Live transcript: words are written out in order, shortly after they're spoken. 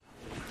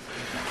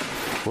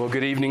Well,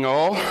 good evening,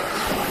 all. Good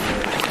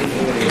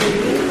evening.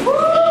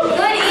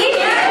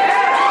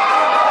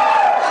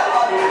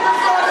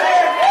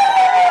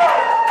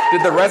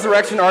 Did the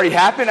resurrection already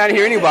happen? I didn't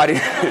hear anybody.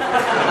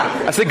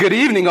 I said, good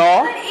evening,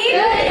 all. Good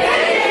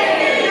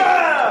evening.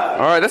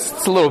 All right,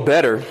 that's a little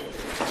better.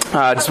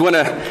 I just want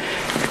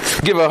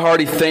to give a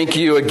hearty thank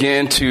you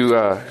again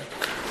to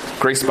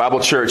Grace Bible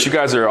Church. You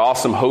guys are an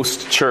awesome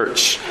host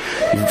church.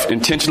 You've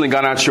intentionally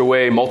gone out your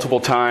way multiple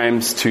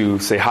times to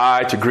say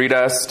hi, to greet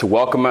us, to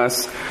welcome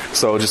us.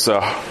 So just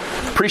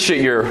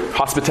appreciate your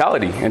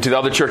hospitality. And to the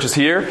other churches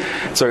here,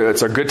 it's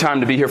a good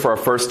time to be here for our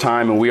first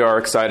time. And we are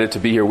excited to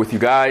be here with you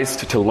guys,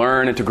 to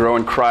learn and to grow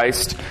in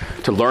Christ,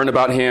 to learn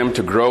about Him,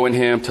 to grow in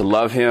Him, to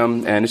love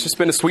Him. And it's just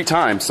been a sweet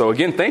time. So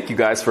again, thank you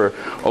guys for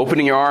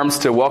opening your arms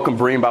to welcome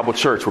Berean Bible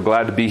Church. We're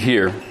glad to be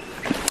here.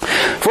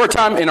 For a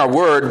time in our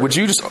Word, would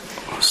you just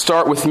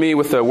start with me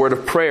with a word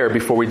of prayer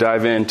before we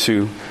dive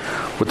into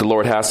what the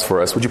Lord has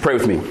for us? Would you pray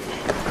with me?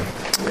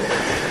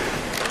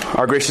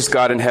 Our gracious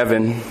God in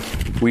heaven,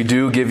 we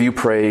do give you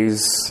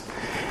praise.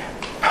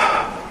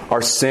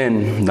 Our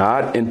sin,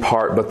 not in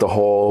part but the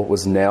whole,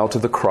 was nailed to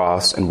the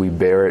cross, and we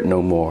bear it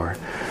no more.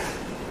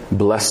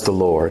 Bless the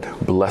Lord.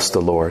 Bless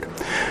the Lord.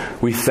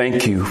 We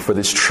thank you for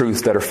this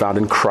truth that are found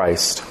in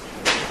Christ.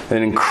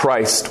 And in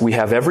Christ, we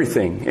have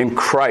everything. In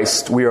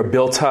Christ, we are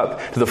built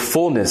up to the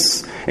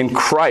fullness. In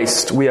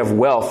Christ, we have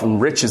wealth and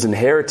riches,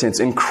 inheritance.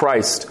 In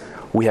Christ,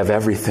 we have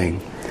everything.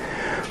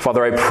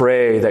 Father, I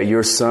pray that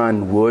your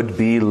Son would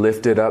be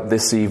lifted up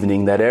this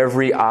evening, that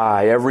every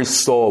eye, every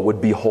soul would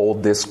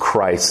behold this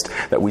Christ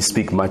that we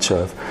speak much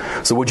of.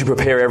 So would you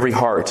prepare every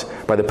heart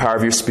by the power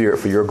of your Spirit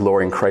for your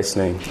glory in Christ's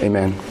name.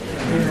 Amen.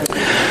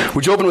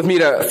 Would you open with me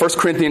to 1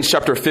 Corinthians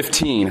chapter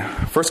 15?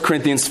 1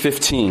 Corinthians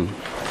 15.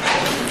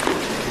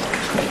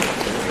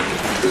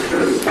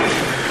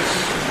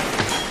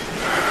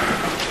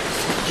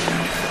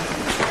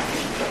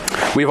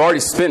 We've already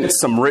spent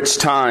some rich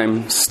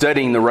time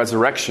studying the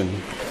resurrection.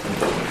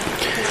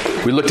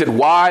 We looked at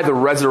why the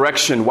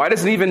resurrection, why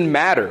does it even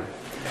matter?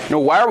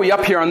 Why are we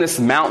up here on this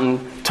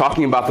mountain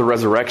talking about the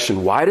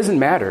resurrection? Why does it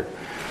matter?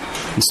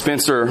 And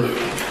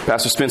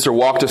Pastor Spencer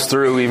walked us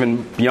through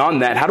even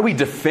beyond that. How do we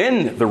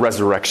defend the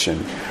resurrection?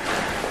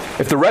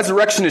 If the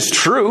resurrection is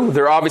true,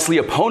 there are obviously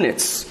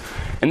opponents.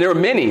 And there are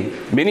many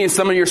in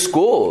some of your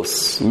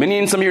schools, many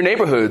in some of your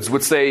neighborhoods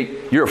would say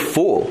you're a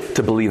fool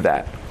to believe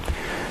that.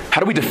 How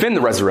do we defend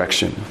the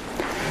resurrection?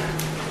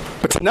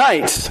 But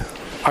tonight,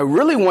 I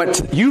really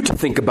want you to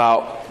think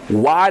about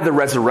why the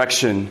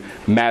resurrection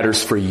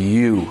matters for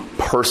you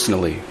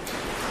personally.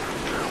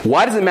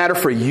 Why does it matter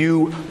for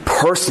you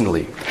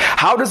personally?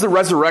 How does the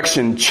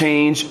resurrection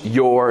change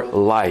your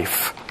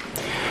life?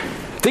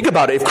 Think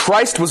about it. If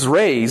Christ was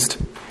raised,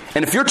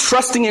 and if you're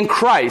trusting in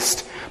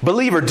Christ,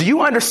 believer, do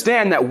you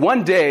understand that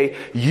one day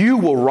you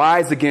will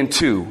rise again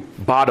too,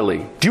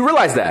 bodily? Do you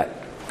realize that?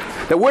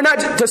 That we're not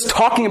just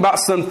talking about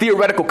some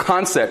theoretical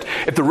concept.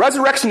 If the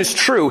resurrection is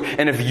true,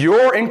 and if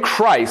you're in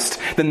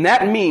Christ, then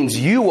that means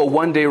you will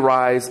one day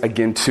rise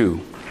again too.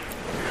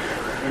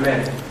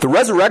 Amen. The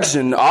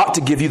resurrection ought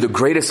to give you the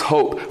greatest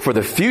hope for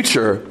the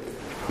future,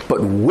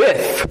 but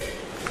with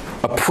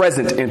a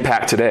present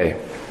impact today.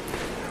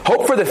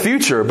 Hope for the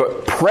future,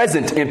 but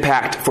present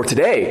impact for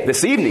today,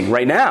 this evening,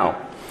 right now.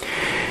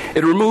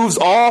 It removes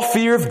all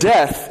fear of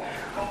death,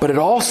 but it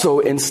also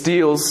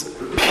instills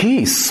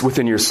peace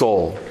within your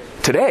soul.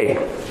 Today,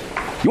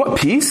 you want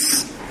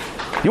peace?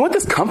 You want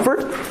this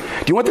comfort?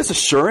 Do you want this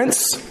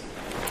assurance?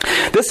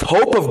 This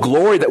hope of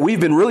glory that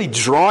we've been really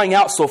drawing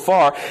out so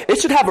far,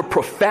 it should have a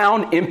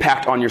profound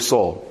impact on your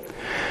soul.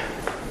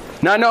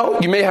 Now, I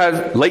know you may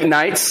have late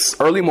nights,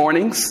 early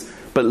mornings,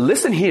 but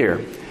listen here.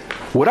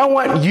 What I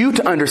want you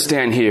to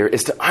understand here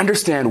is to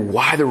understand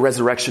why the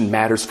resurrection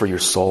matters for your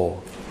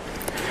soul.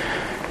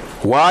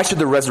 Why should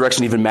the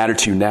resurrection even matter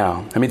to you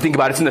now? I mean, think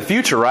about it. It's in the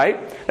future, right?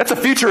 That's a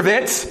future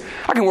event.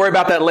 I can worry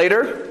about that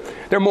later.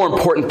 There are more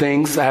important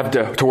things I have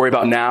to worry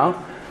about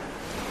now.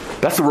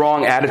 That's the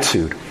wrong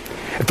attitude.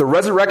 If the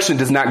resurrection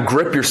does not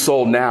grip your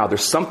soul now,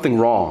 there's something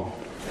wrong.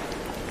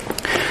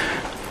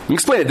 Let me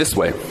explain it this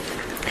way.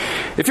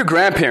 If your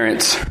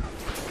grandparents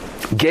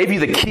gave you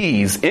the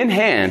keys in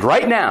hand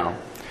right now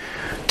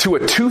to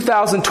a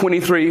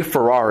 2023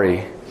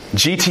 Ferrari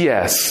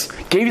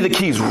GTS, gave you the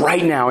keys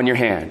right now in your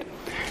hand,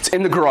 it's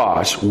in the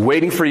garage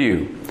waiting for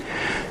you.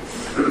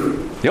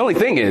 The only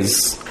thing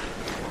is,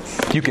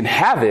 you can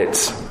have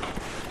it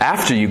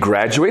after you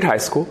graduate high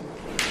school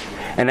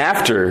and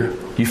after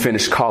you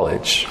finish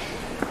college.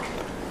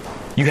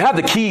 You have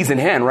the keys in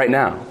hand right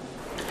now.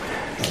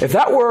 If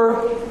that were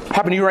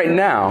happening to you right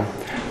now,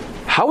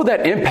 how would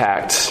that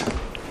impact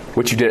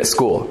what you did at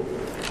school?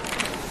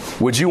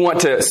 Would you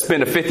want to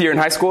spend a fifth year in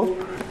high school?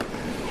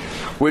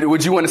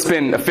 Would you want to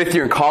spend a fifth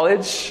year in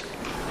college?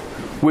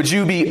 Would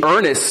you be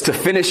earnest to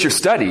finish your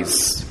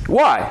studies?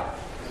 Why?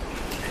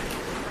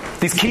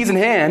 These keys in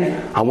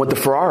hand, I want the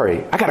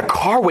Ferrari. I got a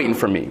car waiting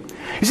for me.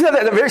 You see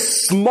that very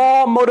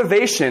small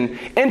motivation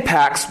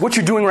impacts what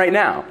you're doing right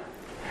now.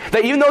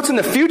 That even though it's in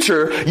the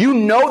future, you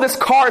know this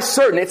car is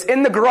certain. It's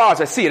in the garage.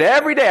 I see it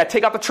every day. I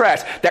take out the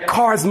trash. That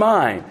car is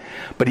mine.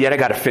 But yet I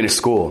got to finish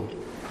school.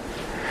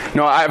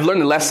 No, I've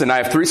learned a lesson. I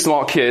have 3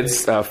 small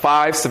kids,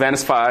 5,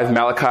 Savannah's 5,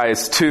 Malachi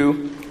is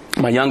 2.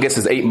 My youngest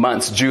is 8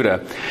 months, Judah.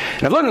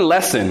 And I've learned a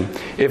lesson.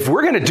 If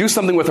we're going to do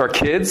something with our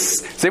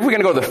kids, say if we're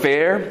going to go to the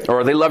fair,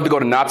 or they love to go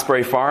to Knott's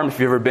Berry Farm, if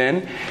you've ever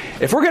been.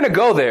 If we're going to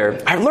go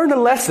there, I've learned a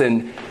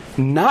lesson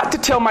not to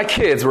tell my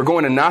kids we're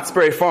going to Knott's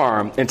Berry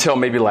Farm until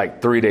maybe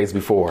like 3 days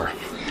before.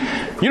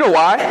 You know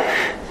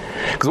why?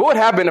 Because what would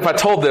happen if I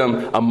told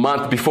them a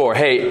month before,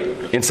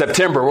 hey, in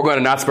September, we're going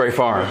to Knott's Berry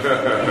Farm?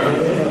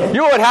 You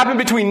know what would happen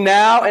between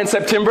now and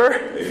September?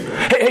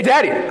 Hey,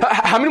 Daddy,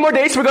 how many more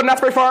days should we go to Knott's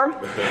Berry Farm?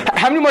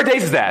 How many more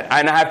days is that?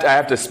 And I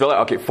have to spell it.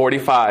 Okay,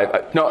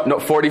 45. No,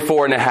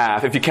 44 and a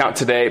half if you count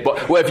today.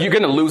 But well, if you're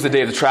going to lose a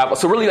day of the travel.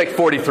 So really like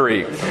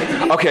 43.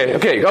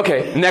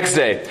 Okay. Next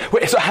day.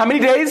 Wait, so how many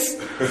days?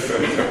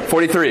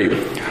 43.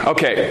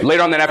 Okay,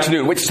 later on that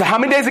afternoon. Wait, so how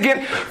many days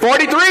again?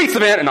 43,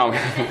 Savannah. No,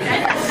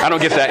 I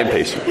don't get that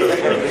impatient.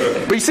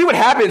 But you see what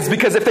happens,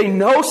 because if they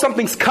know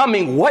something's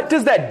coming, what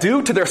does that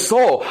do to their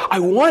soul? I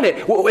want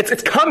it. Well,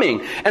 it's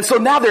coming. And so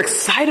now they're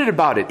excited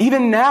about it,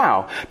 even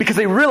now, because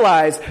they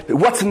realize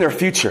what's in their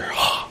future.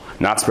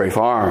 Knott's Berry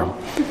Farm,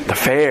 the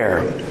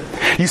fair.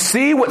 You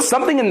see, what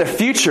something in the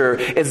future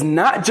is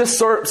not just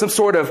some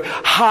sort of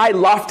high,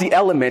 lofty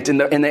element in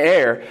the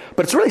air,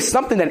 but it's really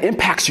something that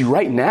impacts you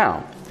right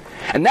now.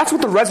 And that's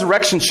what the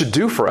resurrection should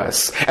do for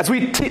us. As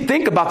we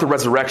think about the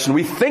resurrection,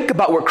 we think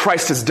about what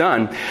Christ has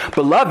done.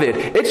 Beloved,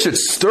 it should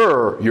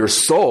stir your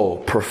soul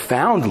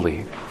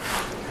profoundly.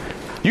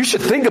 You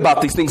should think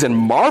about these things and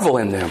marvel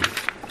in them.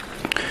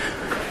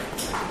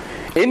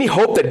 Any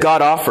hope that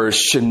God offers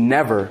should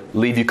never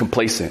leave you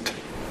complacent.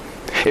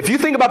 If you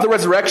think about the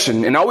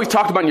resurrection, and all we've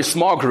talked about in your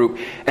small group,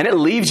 and it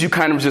leaves you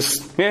kind of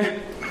just,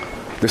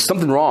 there's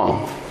something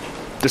wrong.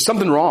 There's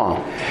something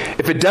wrong.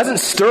 If it doesn't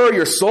stir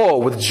your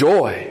soul with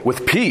joy,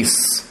 with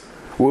peace,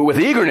 with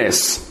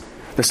eagerness,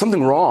 there's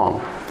something wrong.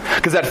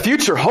 Because that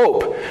future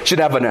hope should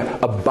have an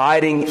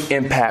abiding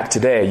impact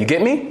today. You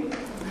get me?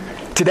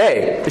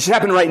 Today. It should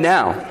happen right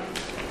now.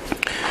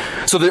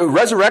 So the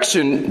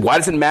resurrection, why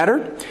does it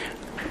matter?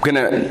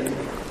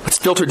 Let's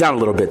filter it down a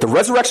little bit. The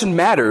resurrection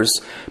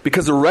matters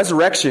because the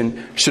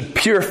resurrection should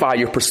purify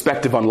your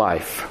perspective on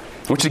life.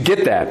 I want you to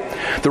get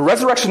that. The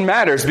resurrection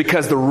matters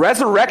because the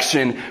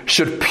resurrection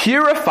should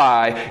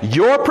purify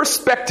your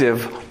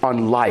perspective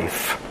on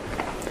life.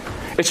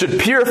 It should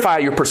purify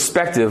your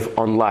perspective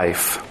on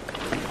life.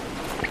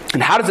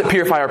 And how does it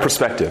purify our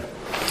perspective?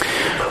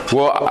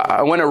 Well,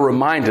 I want to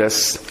remind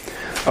us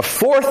of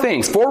 4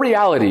 things, 4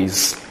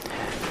 realities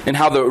in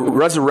how the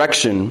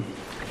resurrection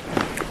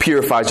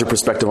purifies your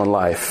perspective on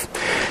life.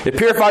 It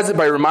purifies it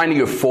by reminding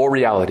you of 4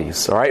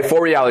 realities. All right,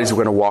 4 realities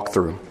we're going to walk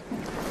through.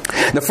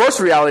 The first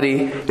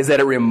reality is that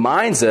it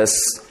reminds us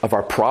of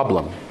our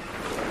problem.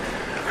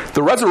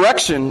 The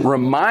resurrection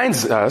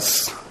reminds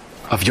us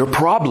of your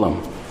problem.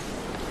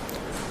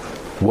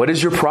 What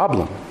is your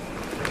problem?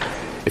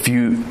 If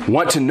you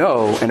want to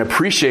know and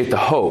appreciate the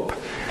hope,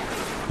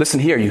 listen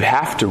here, you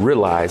have to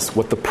realize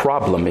what the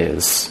problem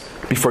is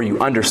before you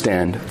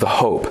understand the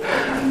hope.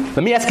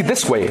 Let me ask it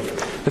this way.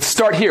 Let's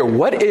start here.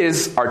 What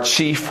is our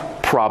chief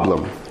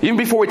problem? Even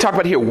before we talk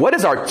about here, what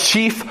is our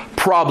chief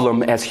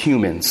problem as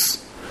humans?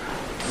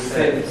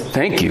 Sin.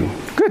 Thank you.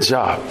 Good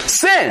job.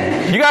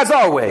 Sin. You guys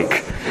are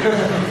awake.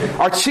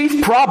 Our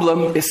chief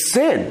problem is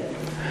sin.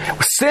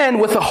 Sin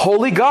with a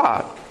holy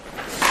God.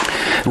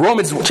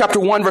 Romans chapter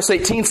 1 verse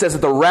 18 says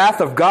that the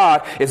wrath of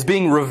God is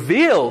being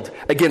revealed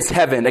against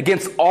heaven,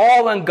 against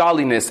all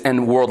ungodliness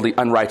and worldly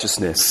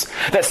unrighteousness.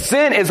 That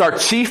sin is our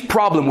chief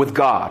problem with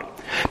God.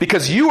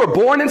 Because you were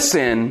born in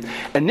sin,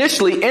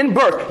 initially in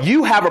birth,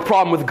 you have a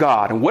problem with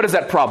God. And what is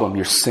that problem?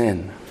 Your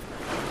sin.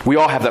 We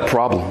all have that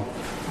problem.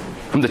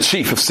 I'm the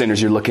chief of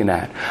sinners you're looking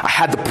at. I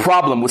had the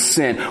problem with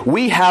sin.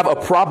 We have a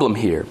problem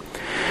here.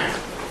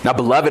 Now,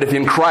 beloved, if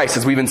you're in Christ,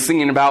 as we've been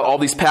singing about all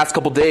these past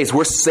couple days,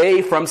 we're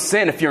saved from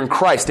sin if you're in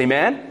Christ.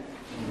 Amen?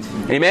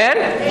 Amen?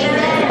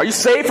 Amen. Are you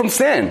saved from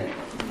sin?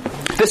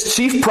 This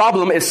chief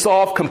problem is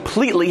solved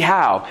completely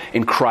how?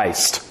 In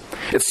Christ.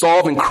 It's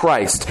solved in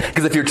Christ.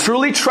 Because if you're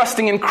truly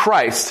trusting in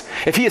Christ,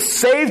 if He has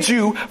saved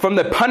you from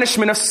the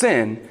punishment of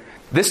sin,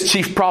 this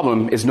chief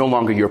problem is no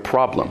longer your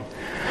problem.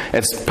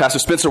 As Pastor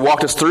Spencer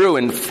walked us through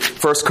in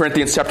 1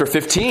 Corinthians chapter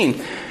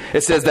 15,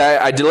 it says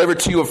that I delivered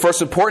to you of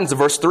first importance, in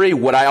verse 3,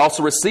 what I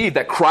also received,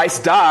 that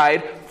Christ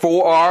died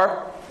for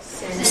our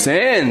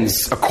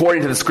sins,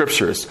 according to the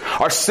Scriptures.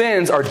 Our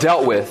sins are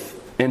dealt with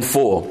in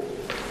full.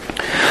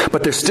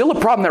 But there's still a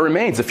problem that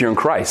remains if you're in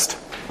Christ.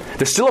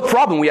 There's still a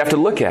problem we have to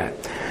look at.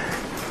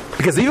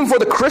 Because even for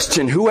the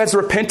Christian who has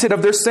repented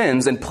of their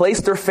sins and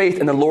placed their faith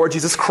in the Lord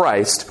Jesus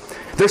Christ,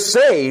 they're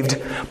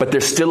saved, but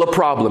there's still a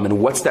problem. And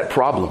what's that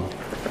problem?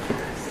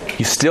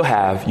 You still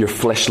have your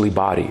fleshly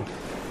body.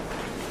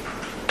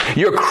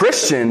 You're a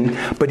Christian,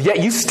 but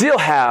yet you still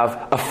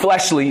have a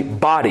fleshly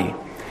body.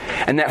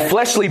 And that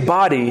fleshly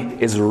body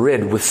is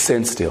rid with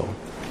sin still.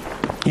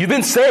 You've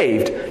been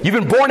saved. You've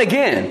been born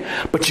again.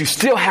 But you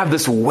still have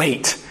this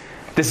weight,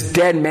 this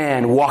dead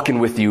man walking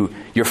with you,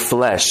 your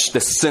flesh,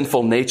 this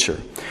sinful nature.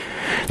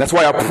 That's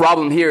why our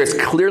problem here is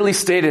clearly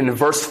stated in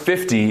verse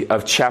 50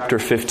 of chapter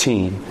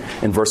 15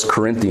 in 1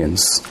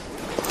 Corinthians.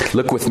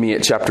 Look with me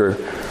at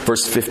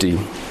verse 50.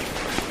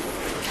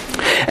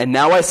 And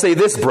now I say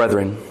this,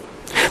 brethren,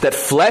 that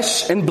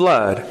flesh and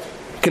blood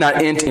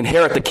cannot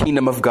inherit the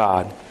kingdom of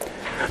God,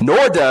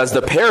 nor does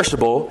the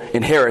perishable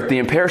inherit the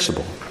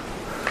imperishable.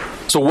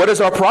 So what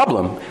is our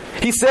problem?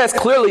 He says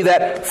clearly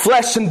that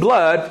flesh and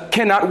blood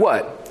cannot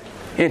what?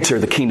 Enter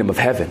the kingdom of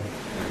heaven.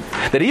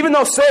 That even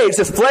though saved,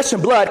 says flesh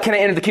and blood cannot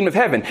enter the kingdom of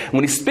heaven.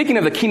 When he's speaking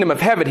of the kingdom of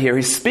heaven here,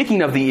 he's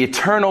speaking of the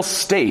eternal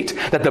state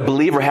that the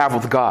believer have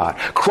with God.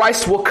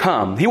 Christ will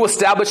come. He will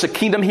establish a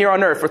kingdom here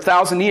on earth for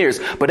 1,000 years.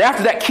 But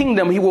after that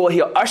kingdom,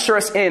 he'll usher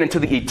us into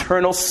the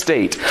eternal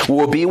state where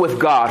we'll be with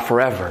God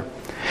forever.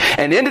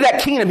 And into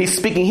that kingdom, he's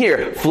speaking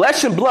here.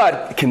 Flesh and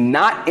blood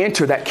cannot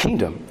enter that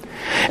kingdom.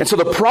 And so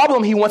the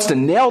problem he wants to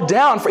nail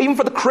down, even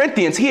for the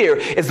Corinthians here,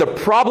 is the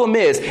problem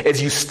is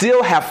you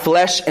still have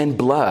flesh and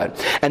blood.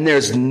 And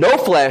there's no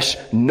flesh,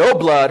 no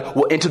blood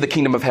will enter the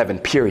kingdom of heaven,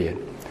 period.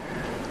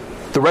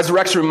 The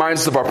resurrection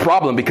reminds us of our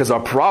problem because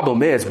our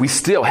problem is we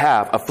still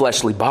have a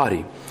fleshly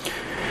body.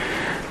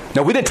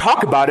 Now, we didn't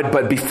talk about it,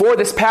 but before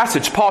this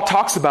passage, Paul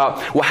talks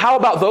about, well, how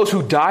about those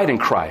who died in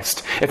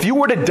Christ? If you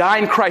were to die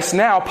in Christ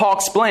now, Paul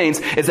explains,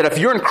 is that if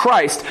you're in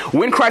Christ,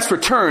 when Christ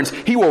returns,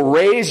 he will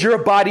raise your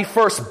body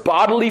first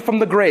bodily from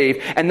the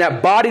grave, and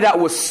that body that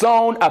was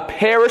sown, a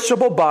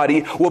perishable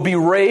body, will be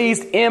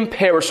raised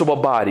imperishable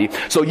body.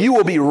 So you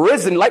will be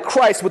risen like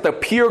Christ with a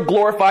pure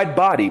glorified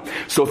body.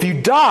 So if you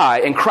die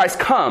and Christ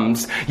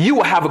comes, you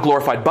will have a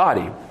glorified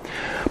body.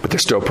 But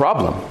there's still a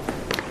problem.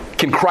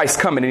 Can Christ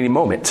come at any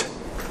moment?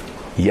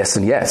 Yes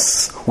and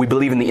yes. We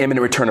believe in the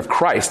imminent return of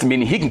Christ,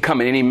 meaning he can come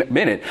at any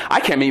minute.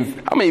 I may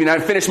even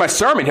not finish my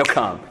sermon, he'll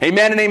come.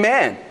 Amen and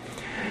amen.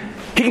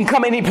 He can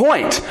come at any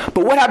point.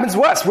 But what happens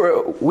to us?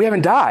 We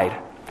haven't died.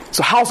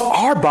 So how's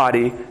our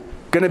body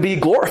going to be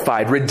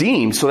glorified,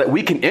 redeemed, so that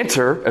we can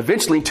enter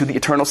eventually into the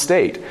eternal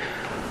state?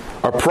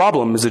 Our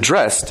problem is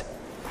addressed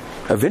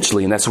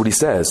eventually, and that's what he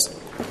says.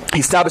 He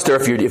established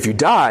there, if you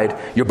died,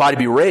 your body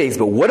be raised.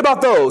 But what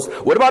about those?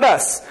 What about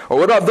us? Or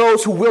what about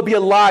those who will be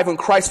alive when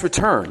Christ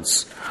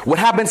returns? What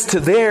happens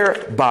to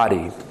their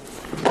body?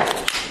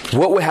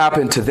 What would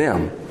happen to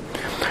them?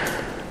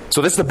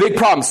 So this is the big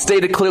problem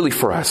stated clearly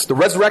for us. The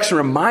resurrection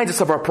reminds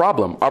us of our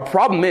problem. Our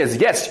problem is,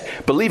 yes,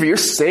 believer, you're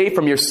saved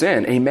from your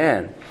sin.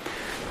 Amen.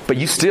 But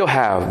you still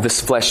have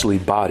this fleshly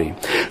body.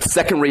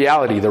 Second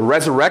reality, the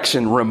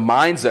resurrection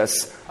reminds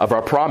us of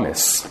our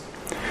promise.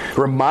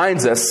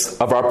 Reminds us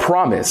of our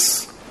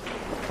promise.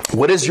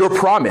 What is your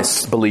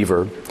promise,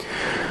 believer?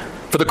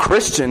 For the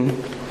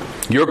Christian,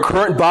 your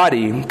current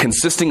body,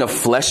 consisting of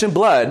flesh and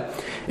blood,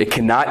 it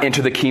cannot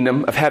enter the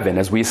kingdom of heaven,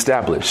 as we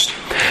established.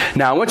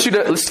 Now, I want you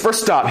to, let's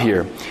first stop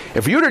here.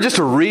 If you were just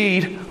to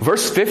read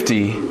verse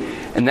 50,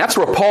 and that's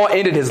where Paul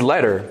ended his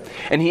letter,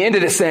 and he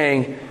ended it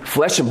saying,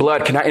 flesh and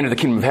blood cannot enter the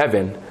kingdom of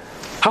heaven,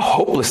 how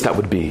hopeless that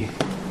would be.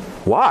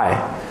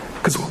 Why?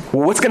 Because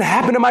what's going to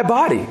happen to my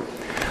body?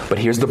 But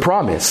here's the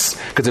promise,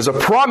 because there's a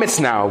promise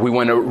now we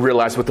want to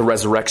realize with the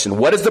resurrection.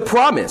 What is the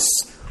promise?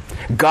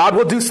 God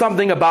will do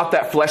something about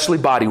that fleshly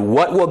body.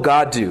 What will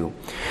God do?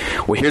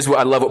 Well, here's what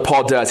I love what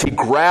Paul does. He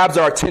grabs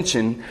our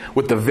attention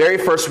with the very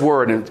first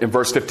word in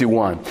verse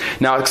 51.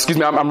 Now, excuse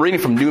me, I'm reading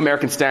from New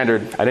American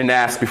Standard. I didn't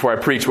ask before I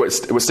preached what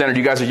standard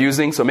you guys are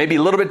using, so maybe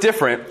a little bit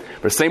different,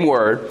 but the same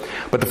word.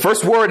 But the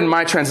first word in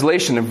my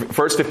translation in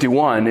verse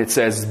 51, it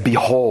says,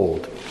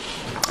 behold.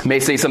 May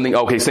say something,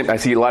 okay, I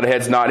see a lot of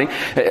heads nodding.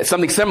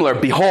 Something similar,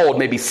 behold,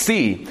 maybe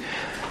see.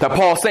 That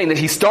Paul's saying that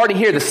he's starting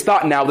here, this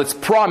thought now, this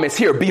promise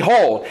here,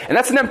 behold. And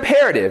that's an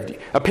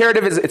imperative.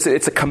 Imperative is,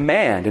 it's a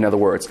command, in other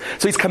words.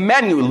 So he's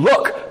commanding you,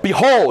 look,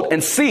 behold,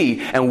 and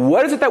see. And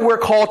what is it that we're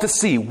called to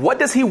see? What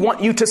does he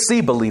want you to see,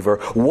 believer?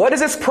 What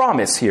is his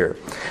promise here?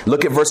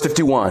 Look at verse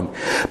 51.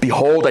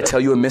 Behold, I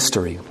tell you a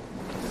mystery.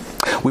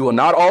 We will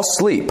not all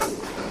sleep,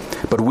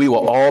 but we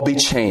will all be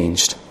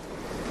changed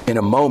in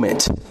a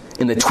moment,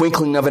 in the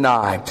twinkling of an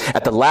eye,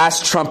 at the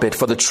last trumpet,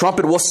 for the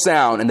trumpet will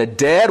sound, and the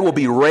dead will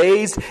be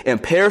raised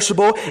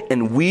imperishable,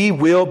 and we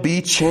will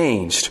be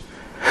changed.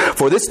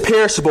 For this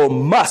perishable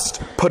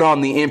must put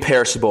on the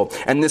imperishable,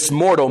 and this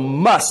mortal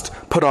must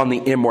put on the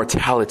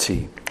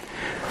immortality.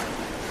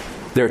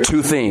 There are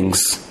two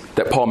things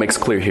that Paul makes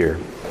clear here.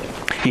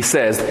 He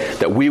says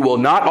that we will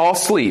not all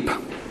sleep,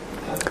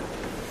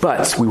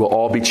 but we will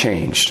all be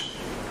changed.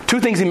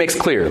 Two things he makes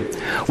clear.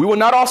 We will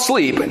not all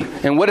sleep.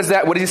 And what is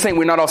that? What is he saying?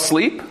 We're not all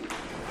sleep?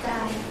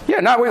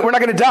 Yeah, we're not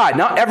going to die.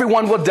 Not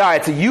everyone will die.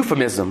 It's a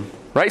euphemism,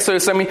 right? So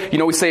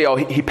we say, oh,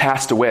 he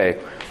passed away.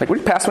 Like, what did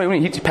he pass away?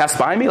 He passed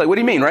by me? Like, what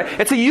do you mean, right?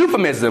 It's a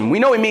euphemism. We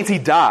know it means he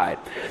died.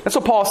 That's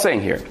what Paul's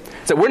saying here.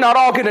 So we're not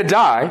all going to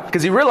die,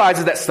 because he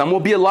realizes that some will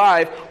be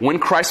alive when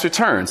Christ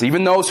returns.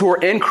 Even those who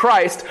are in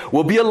Christ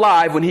will be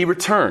alive when he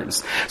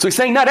returns. So he's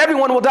saying not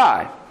everyone will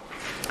die,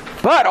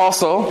 but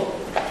also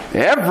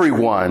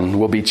everyone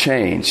will be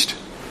changed.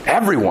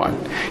 Everyone.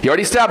 He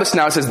already established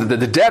now, it says that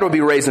the dead will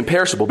be raised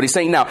imperishable. But he's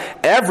saying now,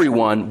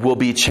 everyone will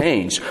be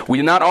changed.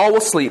 We not all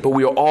will sleep, but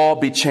we will all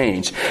be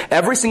changed.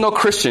 Every single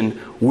Christian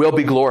will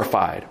be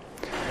glorified.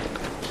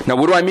 Now,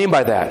 what do I mean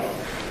by that?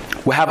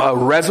 We'll have a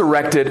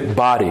resurrected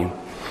body.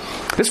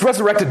 This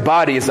resurrected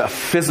body is a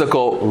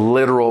physical,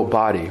 literal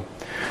body.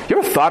 You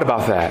ever thought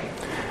about that?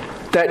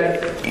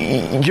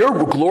 That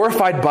your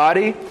glorified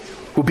body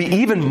will be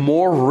even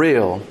more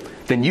real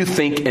than you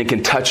think and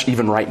can touch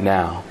even right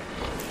now.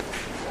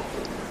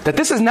 That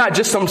this is not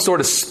just some sort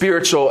of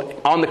spiritual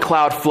on the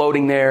cloud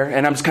floating there,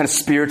 and I'm just kind of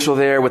spiritual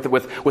there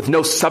with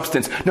no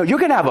substance. No, you're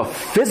going to have a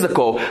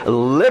physical,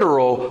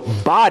 literal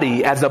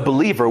body as a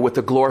believer with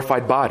a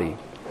glorified body.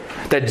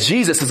 That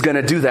Jesus is going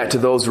to do that to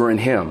those who are in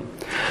Him.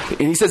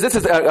 And He says this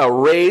is a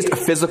raised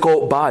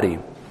physical body.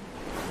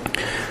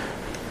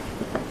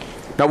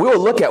 Now, we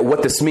will look at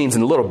what this means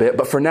in a little bit,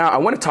 but for now, I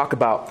want to talk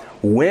about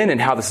when and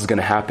how this is going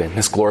to happen,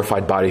 this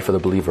glorified body for the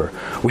believer.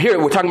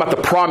 We're talking about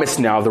the promise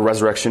now of the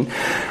resurrection.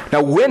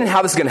 Now, when and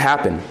how this is going to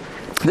happen?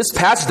 This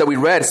passage that we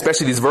read,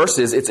 especially these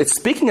verses, it's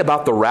speaking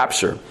about the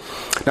rapture.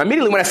 Now,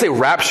 immediately when I say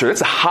rapture,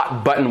 it's a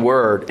hot button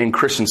word in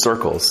Christian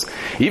circles.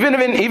 Even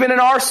in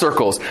our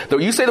circles, though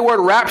you say the word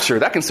rapture,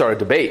 that can start a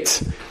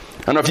debate.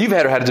 I don't know if you've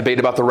ever had a debate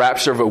about the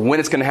rapture, but when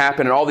it's going to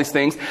happen and all these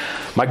things.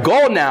 My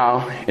goal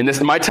now, in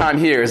my time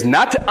here, is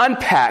not to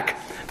unpack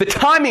the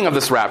timing of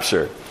this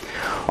rapture.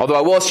 Although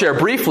I will share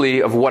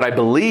briefly of what I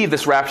believe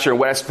this rapture and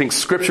what I think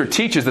Scripture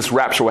teaches this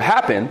rapture will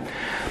happen.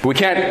 But we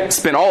can't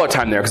spend all our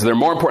time there because there are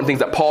more important things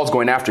that Paul's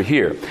going after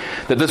here.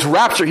 That this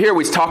rapture here,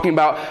 he's talking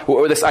about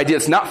or this idea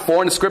that's not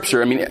foreign to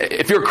Scripture. I mean,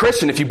 if you're a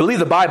Christian, if you believe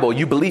the Bible,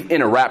 you believe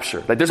in a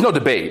rapture. Like, there's no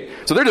debate.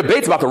 So there are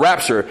debates about the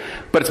rapture,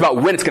 but it's about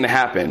when it's going to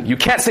happen. You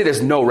can't say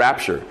there's no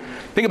rapture.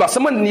 Think about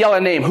someone yell a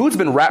name. Who's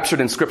been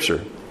raptured in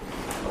Scripture?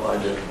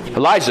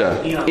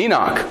 Elijah.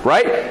 Enoch,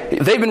 right?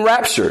 They've been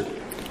raptured.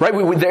 Right?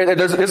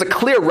 There's a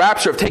clear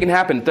rapture of taking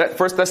happen. 1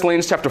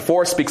 Thessalonians chapter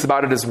 4 speaks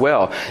about it as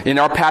well. In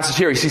our passage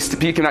here, he's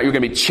speaking out, you're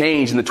going to be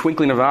changed in the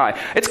twinkling of an eye.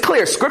 It's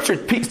clear. Scripture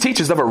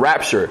teaches of a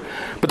rapture.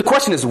 But the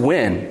question is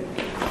when?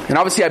 And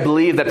obviously I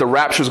believe that the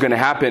rapture is going to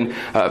happen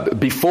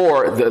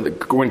before,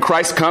 when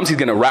Christ comes, He's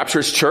going to rapture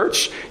His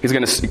church. He's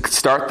going to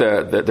start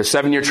the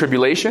 7-year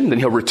tribulation. Then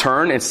He'll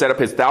return and set up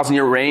His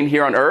 1,000-year reign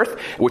here on earth,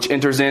 which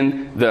enters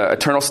in the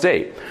eternal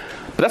state.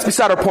 But that's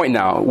beside our point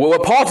now. Well,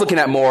 what Paul's looking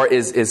at more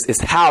is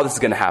how this is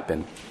going to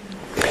happen.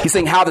 He's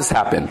saying how this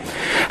happened.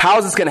 How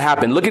is this going to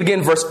happen? Look at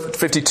again verse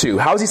 52.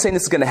 How is he saying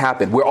this is going to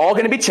happen? We're all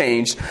going to be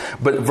changed,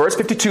 but verse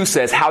 52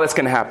 says how that's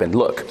going to happen.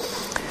 Look,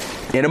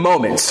 in a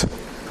moment,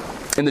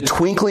 in the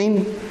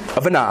twinkling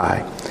of an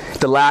eye,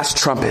 the last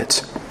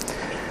trumpet.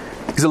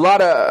 There's a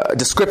lot of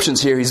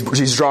descriptions here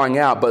he's drawing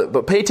out,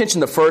 but pay attention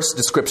to the first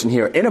description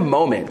here. In a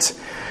moment,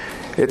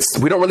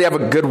 we don't really have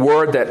a good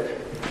word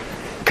that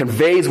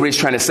conveys what he's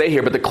trying to say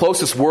here, but the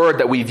closest word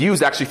that we've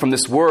used actually from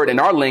this word in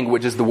our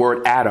language is the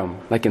word atom,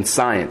 like in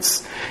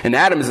science. An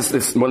atom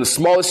is one of the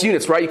smallest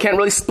units, right? You can't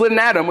really split an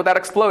atom without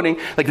exploding.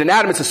 Like an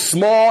atom is a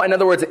small, in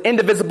other words, an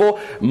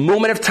indivisible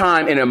moment of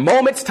time. In a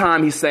moment's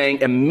time, he's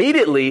saying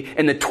immediately,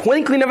 in the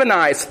twinkling of an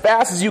eye, as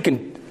fast as you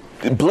can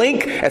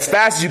blink, as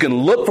fast as you can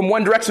look from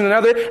one direction to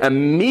another,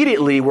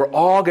 immediately we're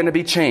all going to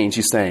be changed,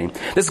 he's saying.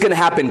 This is going to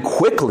happen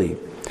quickly.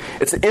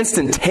 It's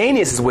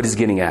instantaneous is what he's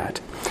getting at.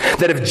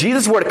 That if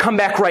Jesus were to come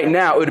back right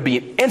now, it would be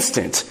an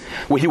instant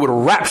where He would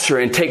rapture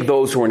and take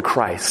those who are in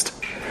Christ.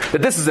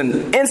 That this is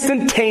an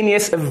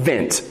instantaneous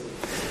event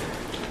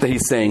that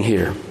he's saying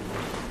here.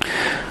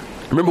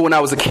 I remember when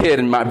I was a kid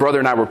and my brother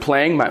and I were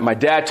playing, my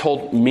dad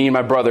told me and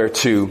my brother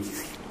to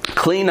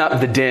clean up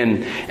the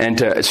den and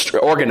to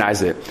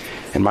organize it.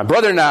 And my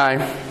brother and I,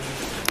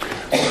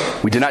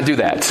 we did not do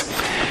that.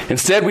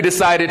 Instead,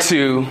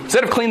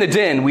 instead of clean the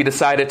den, we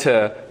decided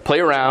to play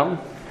around.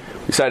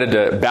 We decided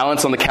to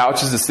balance on the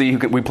couches to see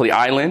we play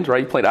island,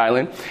 right? You played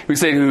island. We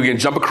said we can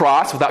jump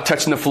across without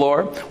touching the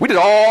floor. We did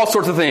all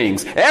sorts of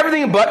things.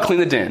 Everything but clean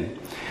the den.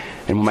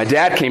 And when my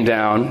dad came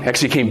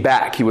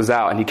back, he was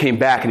out, and he came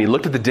back and he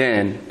looked at the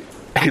den,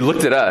 and he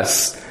looked at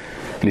us,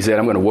 and he said,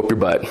 I'm going to whoop your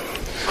butt.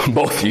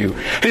 Both of you.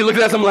 And he looked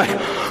at us, I'm like,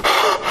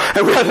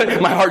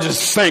 and my heart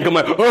just sank. I'm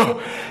like,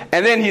 oh.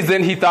 And then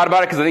he thought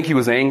about it because I think he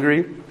was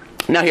angry.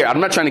 Now here, I'm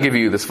not trying to give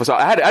you this. So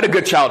I had a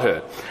good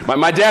childhood.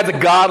 My dad's a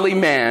godly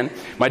man.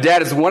 My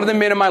dad is one of the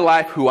men in my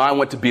life who I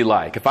want to be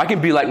like. If I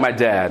can be like my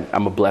dad,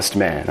 I'm a blessed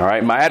man. All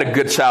right? I had a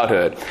good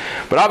childhood.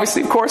 But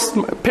obviously, of course,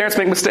 parents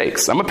make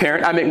mistakes. I'm a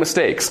parent. I make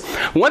mistakes.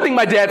 One thing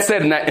my dad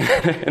said in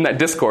that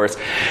discourse,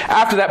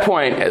 after that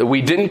point,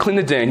 we didn't clean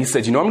the den. He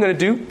said, you know what I'm going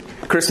to do,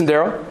 Chris and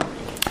Daryl?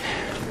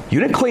 You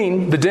didn't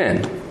clean the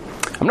den.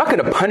 I'm not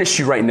going to punish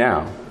you right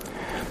now.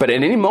 But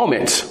at any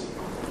moment,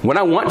 when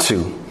I want to,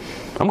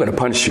 I'm going to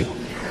punish you.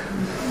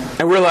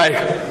 And we're like,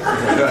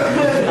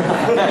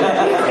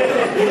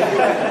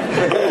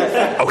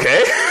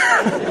 okay.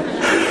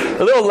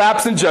 A little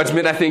lapse in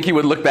judgment, I think he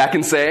would look back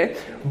and say.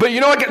 But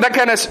you know what? That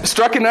kind of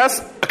struck in us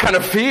a kind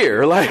of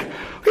fear. Like,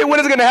 okay, when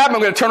is it going to happen?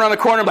 I'm going to turn around the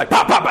corner and be like,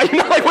 pop, pop. You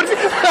know, like, what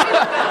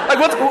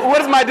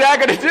is my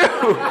dad going to do?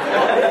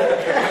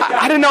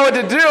 I didn't know what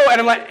to do.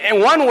 And I'm like,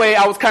 in one way,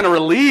 I was kind of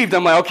relieved.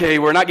 I'm like, okay,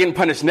 we're not getting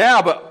punished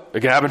now, but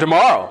it can happen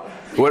tomorrow.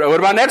 What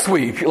about next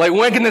week? Like,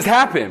 when can this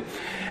happen?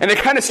 And it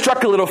kind of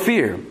struck a little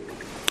fear.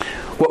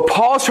 What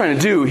Paul's trying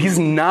to do, he's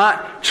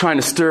not trying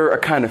to stir a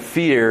kind of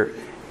fear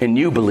in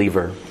you,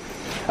 believer,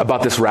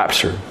 about this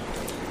rapture.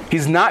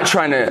 He's not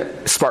trying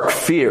to spark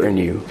fear in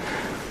you.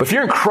 But if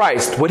you're in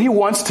Christ, what he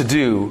wants to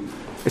do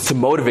is to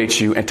motivate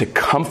you and to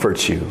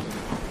comfort you.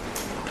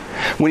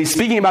 When he's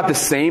speaking about the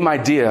same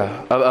idea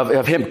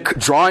of him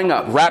drawing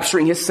up,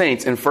 rapturing his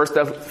saints in 1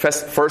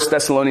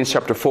 Thessalonians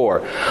chapter 4,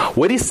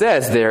 what he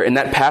says there in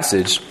that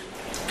passage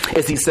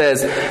is he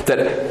says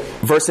that,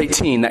 verse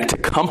 18, that to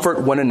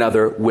comfort one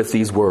another with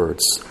these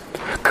words.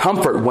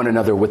 Comfort one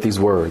another with these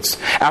words.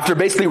 After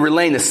basically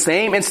relaying the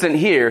same incident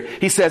here,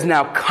 he says,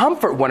 now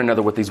comfort one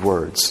another with these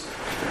words.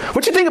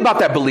 What do you think about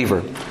that,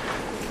 believer?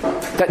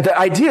 That the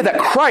idea that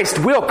Christ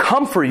will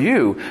come for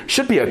you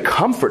should be a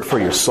comfort for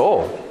your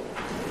soul.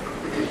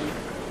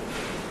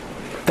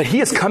 That he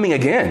is coming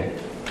again.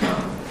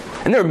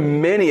 And there are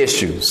many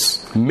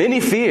issues, many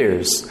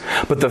fears,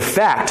 but the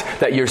fact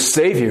that your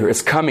Savior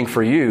is coming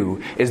for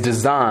you is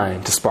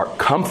designed to spark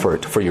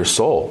comfort for your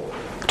soul,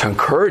 to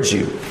encourage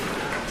you.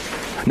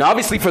 Now,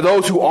 obviously, for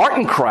those who aren't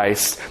in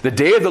Christ, the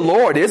day of the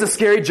Lord is a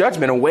scary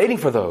judgment awaiting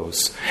for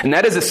those. And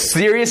that is a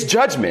serious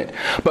judgment.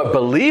 But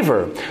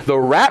believer, the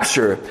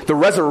rapture, the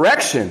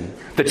resurrection,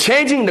 the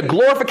changing, the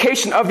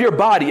glorification of your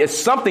body is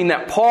something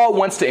that Paul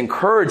wants to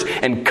encourage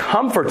and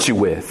comfort you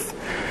with.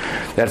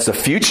 That's a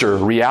future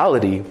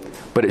reality,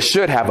 but it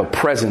should have a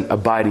present,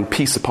 abiding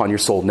peace upon your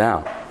soul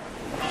now.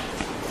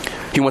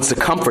 He wants to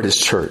comfort his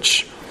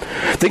church.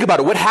 Think about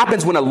it. What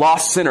happens when a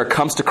lost sinner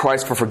comes to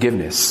Christ for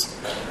forgiveness?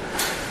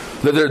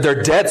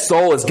 Their dead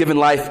soul is given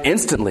life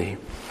instantly.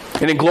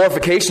 And in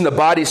glorification, the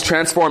body is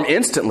transformed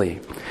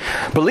instantly.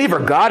 Believer,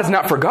 God has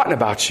not forgotten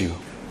about you.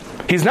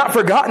 He's not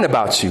forgotten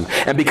about you.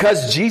 And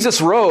because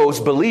Jesus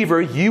rose,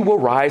 believer, you will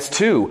rise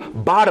too,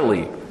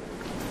 bodily.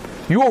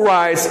 You will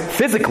rise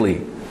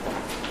physically.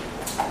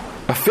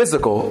 A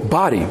physical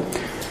body.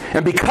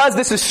 And because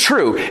this is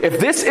true, if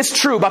this is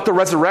true about the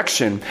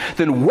resurrection,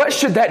 then what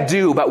should that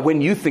do about when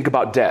you think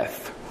about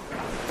death?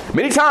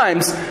 Many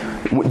times,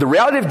 the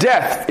reality of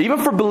death,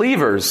 even for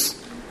believers,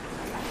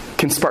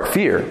 can spark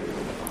fear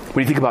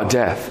when you think about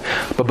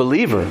death. But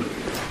believer,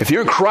 if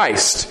you're in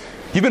Christ,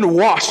 you've been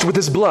washed with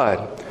his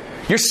blood.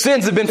 Your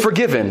sins have been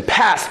forgiven,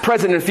 past,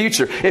 present, and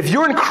future. If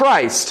you're in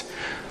Christ,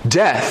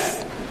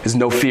 death is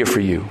no fear for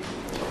you.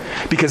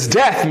 Because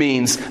death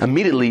means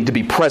immediately to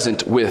be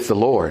present with the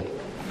Lord.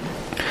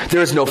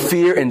 There is no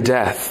fear in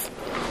death.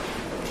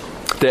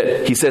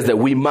 That he says that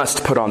we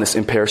must put on this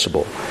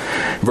imperishable.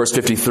 Verse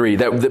 53,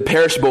 that the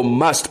perishable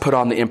must put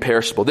on the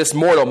imperishable. This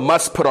mortal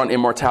must put on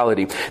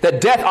immortality.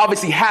 That death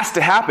obviously has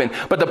to happen.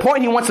 But the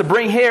point he wants to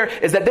bring here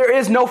is that there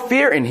is no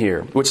fear in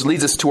here. Which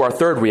leads us to our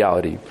third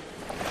reality.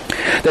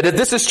 That if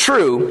this is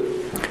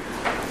true,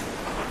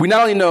 we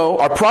not only know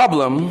our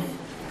problem,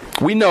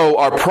 we know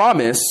our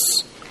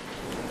promise.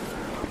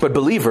 But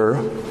believer,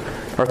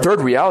 our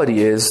third reality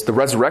is the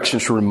resurrection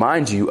should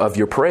remind you of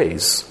your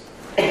praise.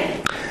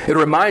 It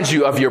reminds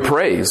you of your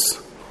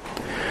praise.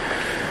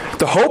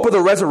 The hope of the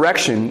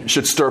resurrection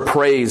should stir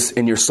praise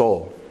in your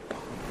soul.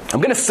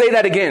 I'm going to say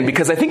that again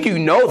because I think you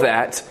know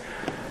that.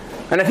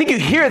 And I think you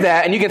hear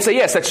that and you can say,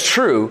 yes, that's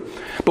true.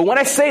 But when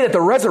I say that the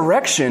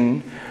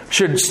resurrection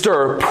should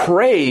stir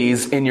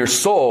praise in your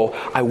soul,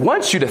 I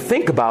want you to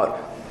think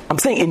about, I'm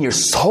saying in your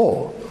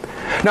soul.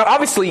 Now,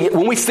 obviously,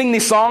 when we sing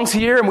these songs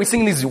here and we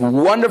sing these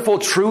wonderful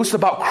truths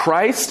about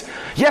Christ,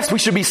 yes, we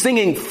should be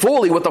singing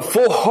fully with a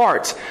full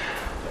heart.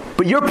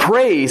 But your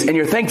praise and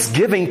your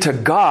thanksgiving to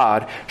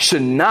God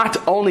should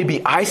not only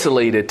be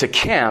isolated to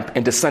camp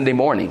and to Sunday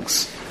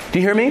mornings. Do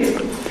you hear me?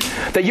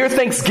 That your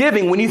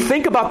thanksgiving, when you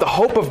think about the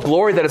hope of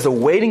glory that is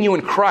awaiting you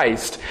in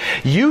Christ,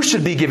 you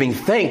should be giving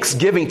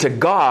thanksgiving to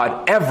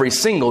God every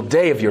single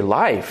day of your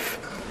life.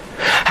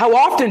 How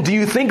often do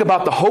you think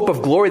about the hope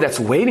of glory that's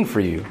waiting for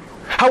you?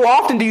 How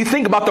often do you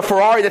think about the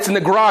Ferrari that's in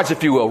the garage,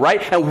 if you will,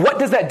 right? And what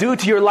does that do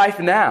to your life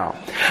now?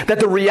 That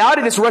the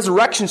reality of this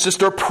resurrection should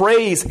stir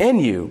praise in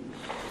you.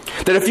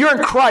 That if you're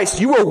in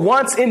Christ, you were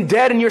once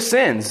dead in your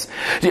sins.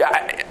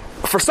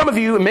 For some of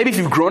you, maybe if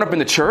you've grown up in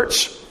the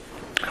church,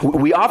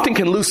 we often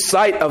can lose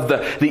sight of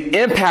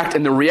the impact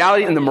and the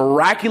reality and the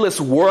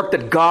miraculous work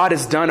that God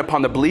has done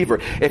upon the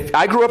believer. If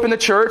I grew up in the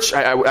church,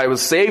 I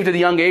was saved at a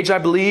young age, I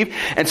believe.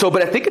 And so,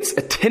 but I think it's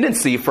a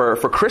tendency for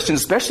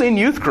Christians, especially in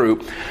youth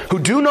group, who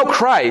do know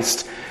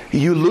Christ,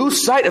 you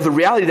lose sight of the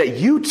reality that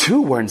you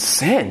too were in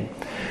sin.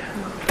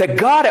 That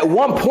God at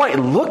one point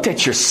looked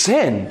at your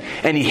sin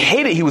and he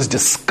hated, he was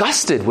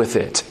disgusted with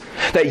it.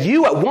 That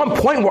you at one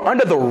point were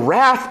under the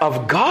wrath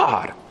of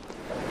God.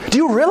 Do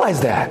you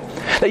realize that?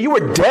 That you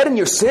were dead in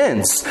your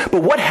sins.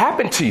 But what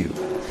happened to you?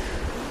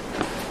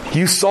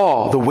 You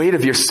saw the weight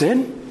of your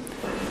sin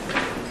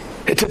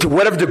to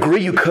whatever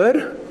degree you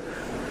could.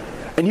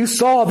 And you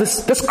saw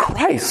this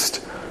Christ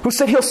who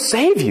said he'll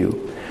save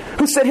you.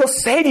 who said he'll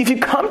save you if you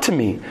come to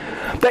me.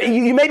 That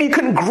maybe you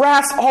couldn't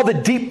grasp all the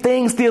deep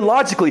things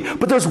theologically,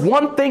 but there's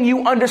one thing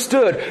you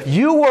understood.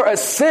 You were a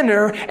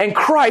sinner and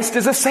Christ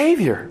is a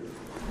Savior.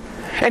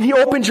 And he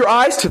opened your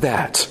eyes to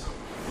that.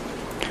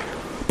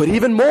 But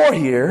even more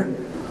here,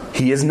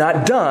 he is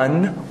not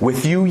done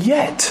with you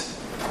yet.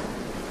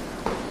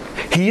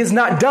 He is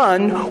not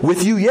done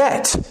with you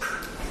yet.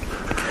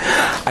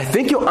 I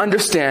think you'll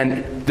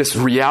understand this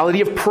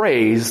reality of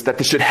praise that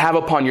this should have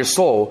upon your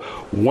soul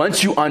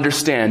once you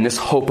understand this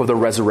hope of the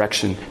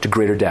resurrection to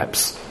greater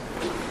depths.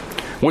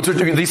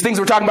 These things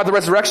we're talking about the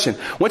resurrection,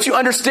 once you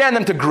understand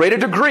them to greater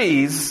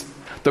degrees,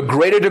 the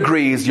greater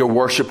degrees your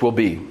worship will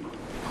be.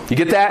 You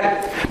get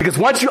that? Because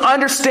once you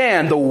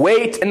understand the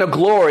weight and the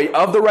glory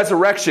of the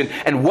resurrection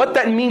and what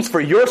that means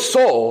for your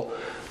soul,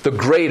 the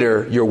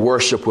greater your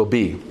worship will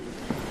be.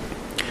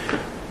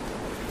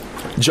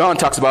 John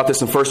talks about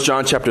this in 1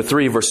 John chapter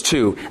 3, verse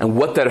 2, and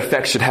what that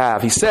effect should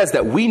have. He says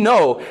that we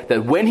know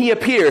that when he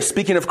appears,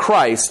 speaking of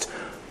Christ,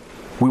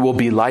 we will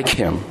be like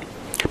him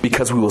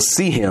because we will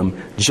see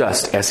him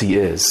just as he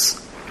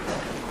is.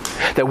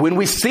 That when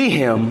we see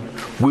him,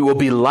 we will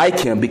be like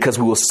him because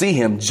we will see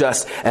him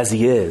just as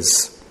he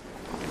is.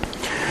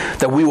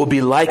 That we will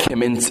be like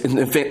him in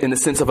the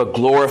sense of a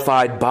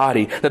glorified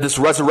body. That this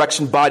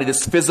resurrection body,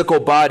 this physical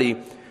body,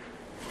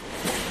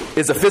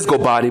 is a physical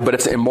body, but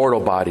it's an immortal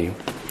body.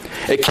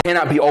 It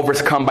cannot be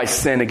overcome by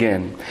sin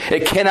again.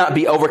 It cannot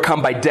be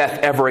overcome by death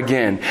ever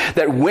again.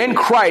 That when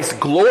Christ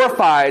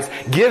glorifies,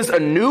 gives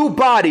a new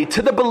body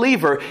to the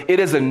believer,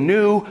 it is a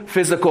new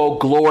physical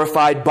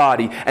glorified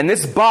body. And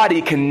this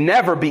body can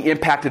never be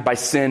impacted by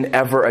sin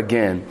ever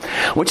again.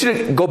 I want you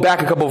to go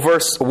back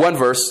one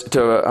verse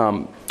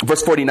to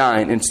verse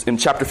 49 in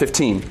chapter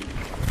 15.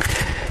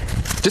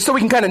 Just so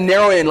we can kind of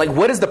narrow in, like,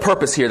 what is the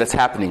purpose here that's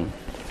happening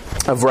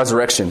of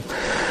resurrection?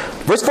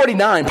 Verse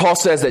 49, Paul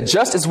says that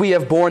just as we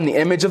have borne the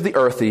image of the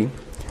earthy,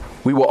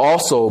 we will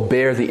also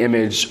bear the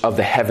image of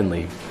the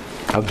heavenly.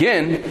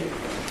 Again,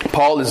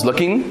 Paul is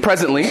looking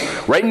presently,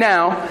 right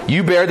now,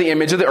 you bear the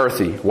image of the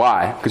earthy.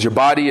 Why? Because your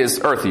body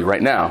is earthy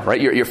right now, right?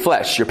 Your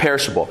flesh, you're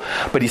perishable.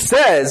 But he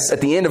says at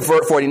the end of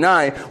verse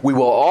 49, we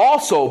will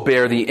also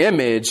bear the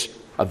image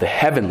of the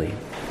heavenly.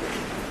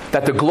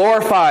 That the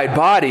glorified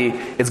body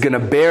is going to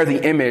bear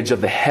the image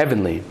of the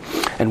heavenly.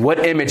 And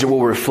what image it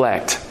will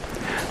reflect?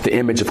 The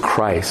image of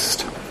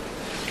Christ.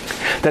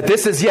 That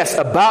this is, yes,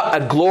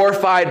 about a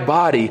glorified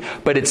body,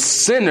 but it's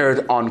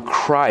centered on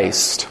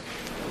Christ.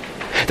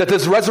 That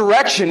this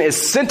resurrection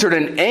is centered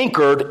and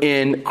anchored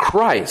in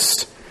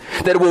Christ.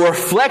 That it will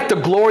reflect the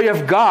glory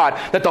of God.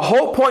 That the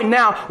whole point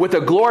now with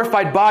a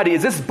glorified body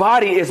is this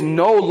body is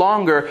no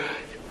longer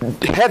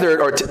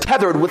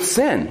tethered with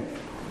sin.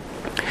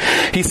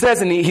 He says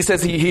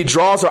he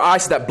draws our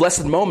eyes to that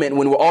blessed moment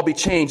when we'll all be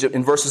changed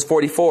in verses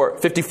 54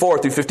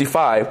 through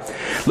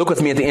 55. Look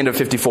with me at the end of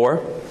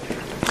 54.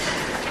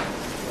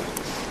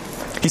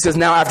 He says,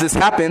 now after this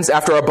happens,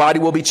 after our body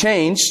will be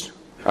changed.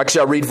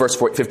 Actually, I'll read verse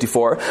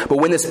 54. But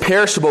when this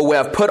perishable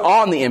will have put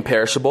on the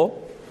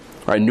imperishable,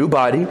 our new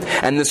body,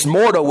 and this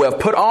mortal will have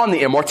put on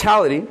the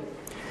immortality,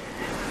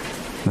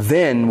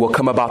 then will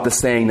come about the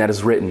saying that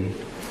is written.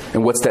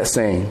 And what's that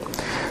saying?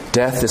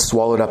 Death is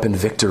swallowed up in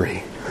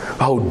victory.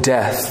 Oh,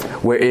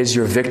 death, where is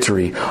your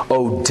victory?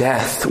 Oh,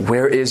 death,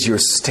 where is your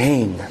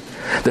sting?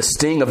 The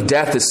sting of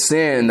death is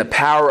sin. The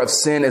power of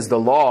sin is the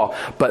law.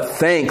 But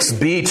thanks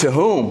be to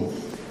whom?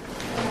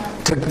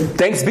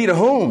 Thanks be to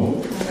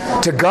whom?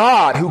 To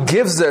God, who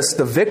gives us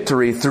the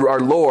victory through our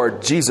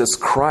Lord Jesus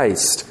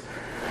Christ.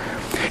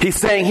 He's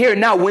saying here,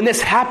 now when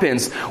this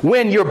happens,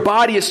 when your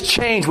body is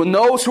changed, when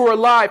those who are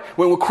alive,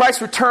 when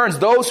Christ returns,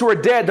 those who are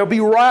dead, they'll be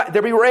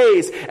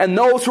raised, and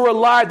those who are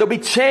alive, they'll be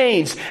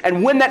changed.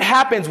 And when that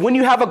happens, when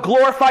you have a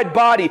glorified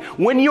body,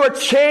 when you are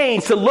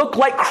changed to look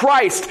like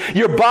Christ,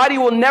 your body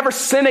will never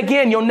sin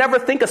again. You'll never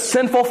think a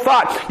sinful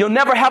thought. You'll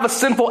never have a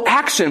sinful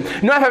action.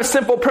 You'll never have a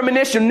sinful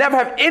premonition. You'll never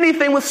have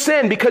anything with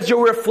sin because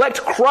you'll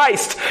reflect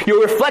Christ.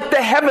 You'll reflect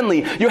the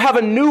heavenly. You'll have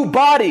a new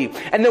body.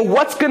 And then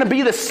what's going to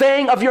be the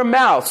saying of your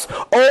mouths?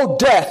 Oh,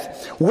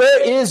 death,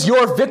 where is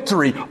your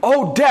victory?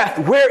 Oh, death,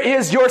 where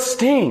is your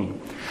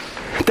sting?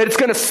 That it's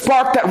going to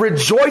spark that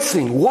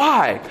rejoicing.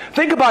 Why?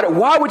 Think about it.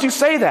 Why would you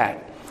say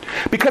that?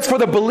 Because for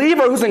the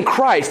believer who's in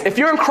Christ, if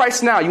you're in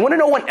Christ now, you want to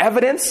know one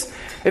evidence?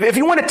 If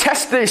you want to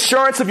test the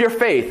assurance of your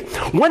faith,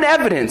 one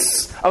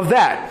evidence of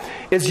that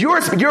is you're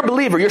a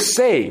believer, you're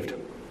saved,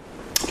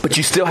 but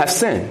you still have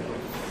sin.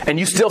 And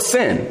you still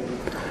sin.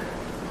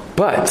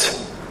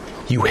 But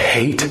you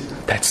hate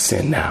that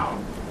sin now.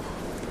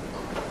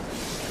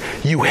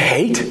 You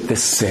hate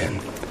this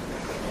sin.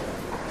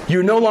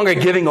 You're no longer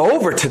giving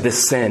over to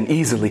this sin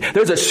easily.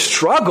 There's a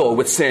struggle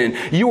with sin.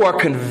 You are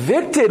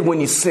convicted when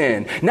you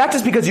sin. Not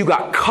just because you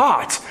got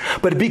caught,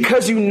 but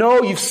because you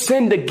know you've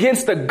sinned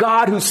against the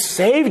God who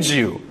saved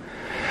you.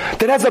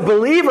 That as a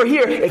believer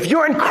here, if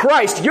you're in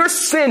Christ, your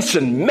sin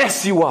should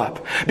mess you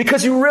up.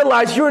 Because you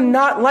realize you're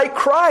not like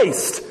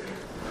Christ.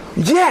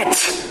 Yet,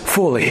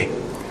 fully.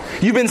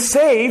 You've been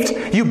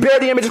saved. You bear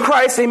the image of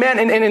Christ, amen,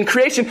 and in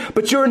creation,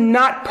 but you're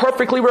not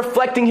perfectly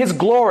reflecting His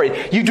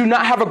glory. You do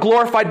not have a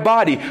glorified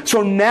body.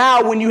 So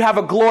now when you have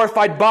a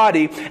glorified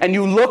body and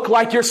you look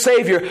like your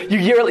Savior, you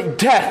yearly,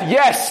 death,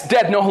 yes,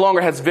 death no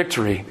longer has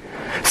victory.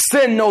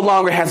 Sin no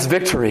longer has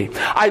victory.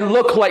 I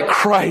look like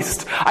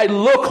Christ. I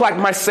look like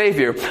my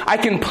Savior. I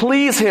can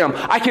please Him.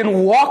 I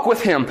can walk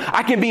with Him.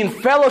 I can be in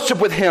fellowship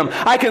with Him.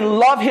 I can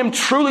love Him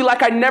truly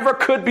like I never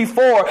could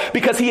before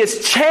because He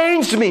has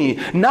changed me,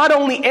 not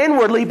only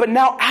inwardly, but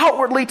now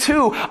outwardly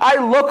too. I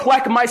look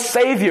like my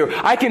Savior.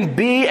 I can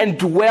be and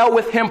dwell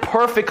with Him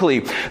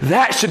perfectly.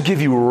 That should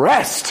give you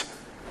rest.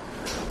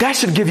 That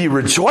should give you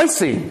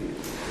rejoicing.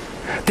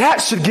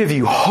 That should give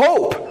you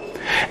hope.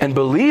 And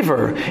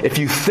believer, if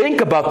you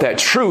think about that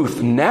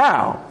truth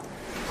now,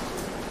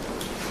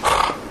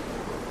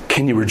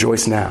 can you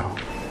rejoice now?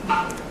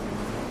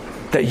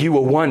 That you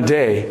will one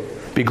day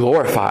be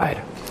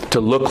glorified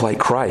to look like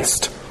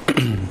Christ.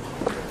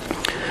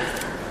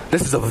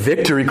 This is a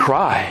victory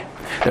cry.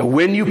 That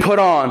when you put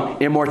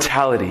on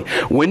immortality,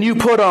 when you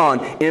put on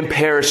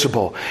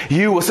imperishable,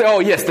 you will say, oh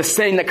yes, the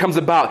saying that comes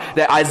about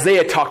that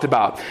Isaiah talked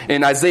about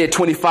in Isaiah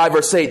 25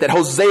 verse 8, that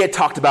Hosea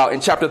talked about in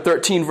chapter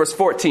 13 verse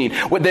 14.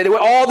 What they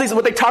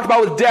talked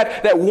about with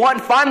death,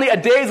 that finally a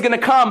day is going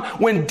to come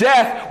when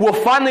death will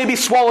finally be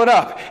swallowed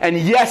up. And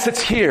yes,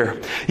 it's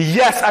here.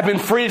 Yes, I've been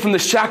freed from the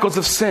shackles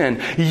of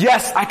sin.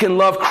 Yes, I can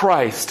love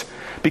Christ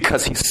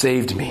because He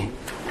saved me.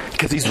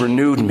 Because He's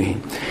renewed me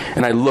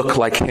and I look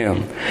like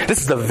Him.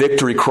 This is a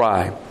victory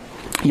cry.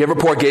 You ever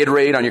pour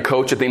Gatorade on your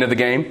coach at the end of the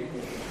game?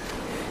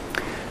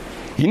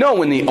 You know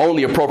when the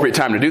only appropriate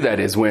time to do that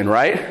is when,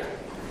 right?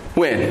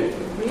 When?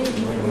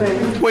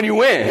 When you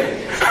win.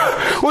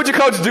 What'd your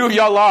coach do if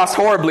y'all lost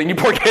horribly and you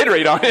pour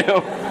Gatorade on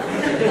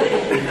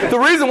him? The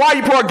reason why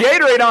you pour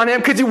Gatorade on him,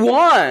 because you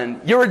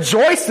won. You're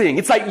rejoicing.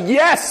 It's like,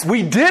 yes,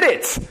 we did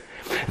it.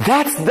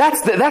 That's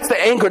the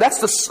anchor. That's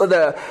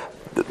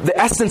the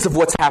essence of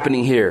what's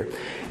happening here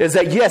is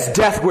that, yes,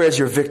 death wears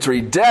your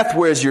victory. Death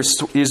wears your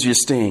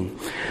sting.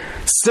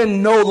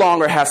 Sin no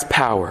longer has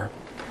power.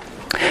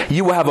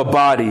 You will have a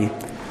body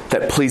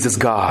that pleases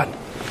God.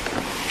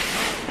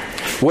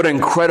 What an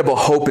incredible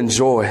hope and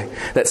joy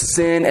that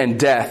sin and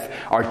death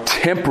are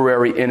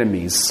temporary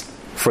enemies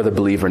for the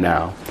believer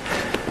now.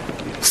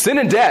 Sin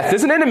and death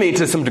is an enemy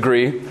to some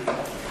degree,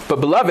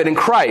 but beloved, in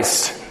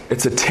Christ,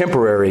 it's a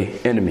temporary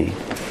enemy.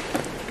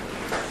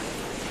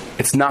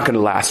 It's not going to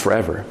last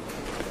forever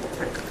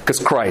because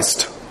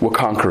Christ will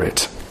conquer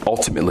it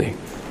ultimately.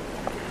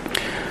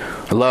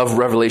 I love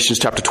Revelation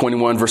chapter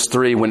 21 verse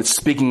 3 when it's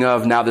speaking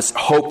of now this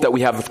hope that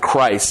we have with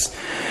Christ.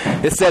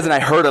 It says, and I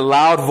heard a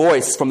loud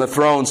voice from the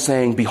throne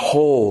saying,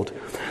 behold,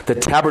 the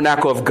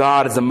tabernacle of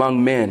God is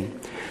among men,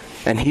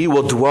 and He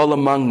will dwell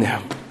among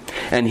them.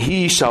 And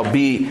they shall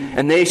be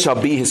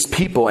His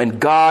people,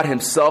 and God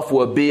Himself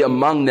will be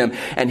among them,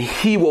 and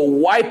He will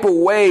wipe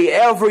away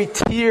every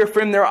tear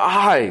from their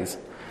eyes.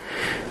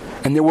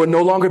 And there will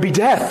no longer be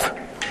death.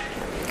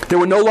 There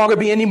will no longer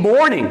be any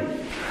mourning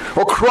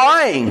or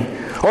crying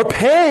or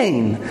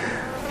pain.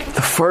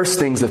 The first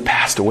things have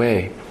passed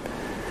away.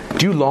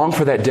 Do you long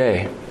for that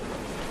day?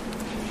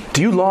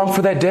 Do you long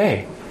for that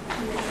day?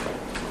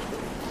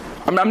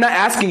 I'm not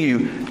asking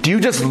you, do you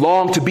just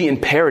long to be in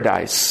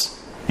paradise?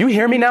 You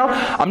hear me now?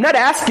 I'm not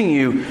asking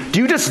you,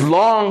 do you just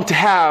long to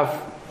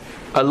have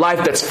a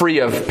life that's free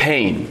of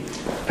pain?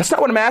 That's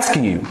not what I'm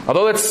asking you,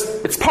 although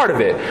it's part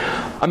of it.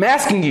 I'm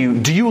asking you,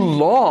 do you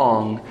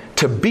long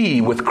to be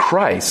with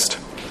Christ?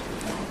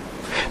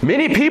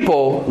 Many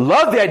people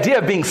love the idea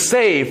of being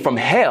saved from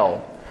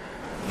hell,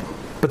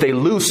 but they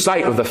lose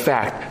sight of the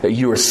fact that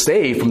you are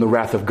saved from the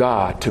wrath of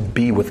God to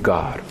be with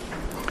God.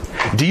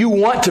 Do you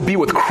want to be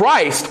with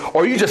Christ,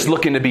 or are you just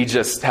looking to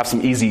have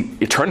some easy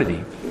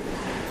eternity?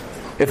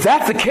 If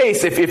that's the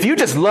case, if you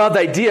just love the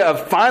idea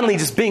of finally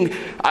just being,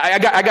 I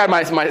got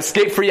my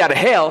escape free out of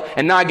hell,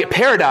 and now I get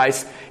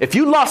paradise. If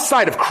you lost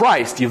sight of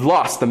Christ, you've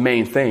lost the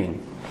main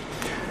thing.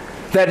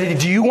 That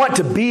do you want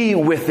to be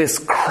with this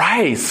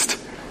Christ?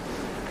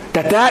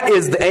 That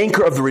is the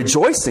anchor of the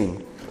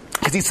rejoicing.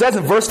 Because He says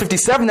in verse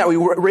 57 that we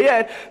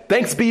read,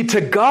 thanks be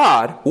to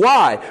God.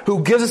 Why?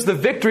 Who gives us the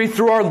victory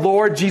through our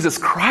Lord Jesus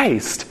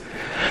Christ.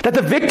 That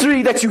the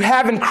victory that you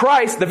have in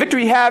Christ, the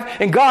victory you have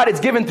in God,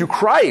 is given through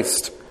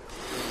Christ.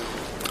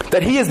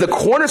 That He is the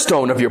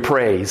cornerstone of your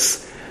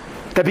praise.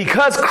 That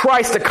because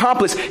Christ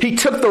accomplished, He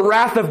took the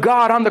wrath of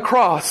God on the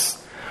cross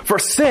for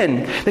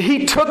sin. That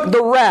He took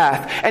the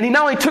wrath, and He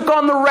not only took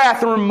on the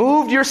wrath and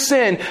removed your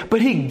sin,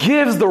 but He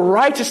gives the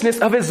righteousness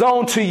of His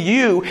own to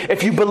you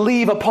if you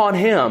believe upon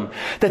Him.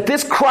 That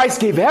this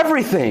Christ gave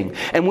everything.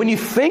 And when you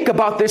think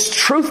about this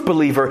truth,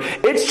 believer,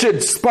 it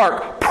should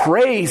spark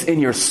praise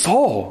in your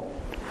soul.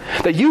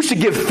 That you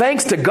should give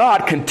thanks to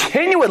God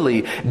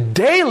continually,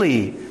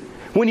 daily,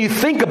 when you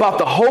think about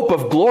the hope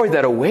of glory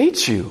that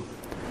awaits you.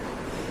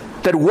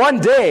 That one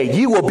day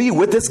you will be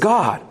with this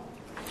God.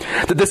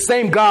 That the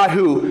same God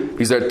who,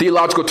 these are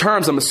theological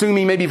terms, I'm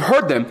assuming maybe you've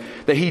heard them,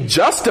 that He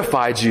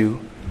justified you.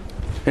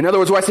 In other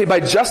words, what I say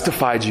by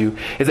justified you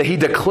is that He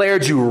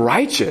declared you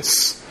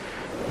righteous.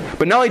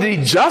 But not only did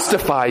he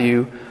justify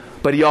you,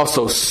 but he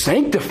also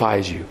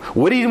sanctifies you.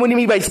 What do you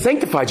mean by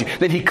sanctified you?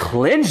 That he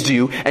cleansed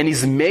you and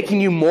he's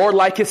making you more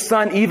like his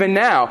son even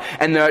now.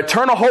 And the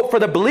eternal hope for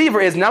the believer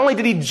is not only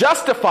did he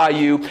justify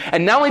you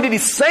and not only did he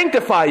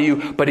sanctify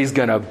you, but he's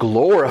going to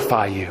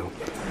glorify you.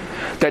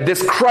 That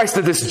this Christ,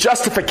 that this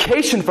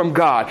justification from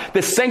God,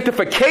 this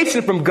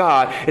sanctification from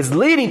God is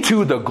leading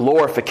to the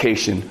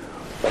glorification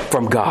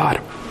from God.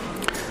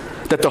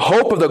 That the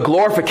hope of the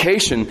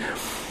glorification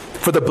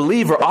for the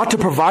believer ought to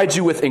provide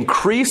you with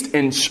increased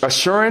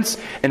assurance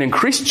and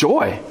increased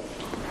joy.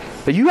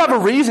 That you have a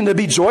reason to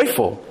be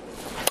joyful.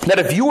 That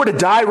if you were to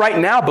die right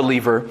now,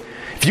 believer,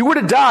 if you were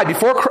to die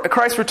before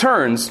Christ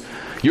returns,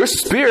 your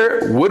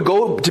spirit would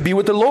go to be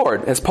with the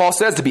Lord. As Paul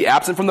says, to be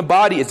absent from the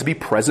body is to be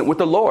present with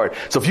the Lord.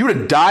 So if you were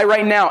to die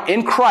right now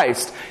in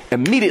Christ,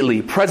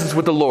 immediately presence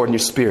with the Lord in your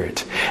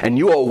spirit. And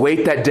you will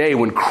await that day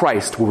when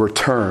Christ will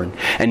return.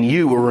 And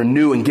you will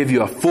renew and give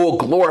you a full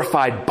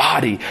glorified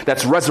body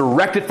that's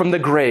resurrected from the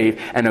grave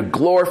and a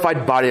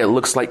glorified body that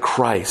looks like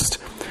Christ.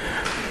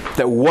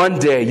 That one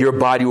day your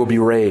body will be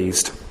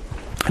raised.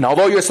 And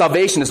although your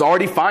salvation is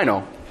already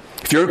final,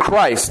 if you're in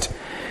Christ,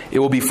 it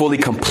will be fully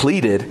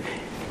completed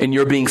in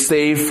your being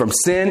saved from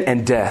sin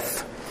and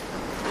death,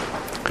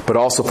 but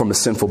also from a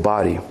sinful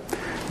body.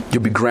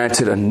 You'll be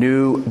granted a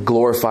new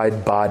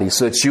glorified body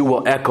so that you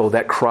will echo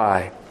that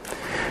cry.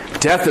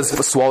 Death is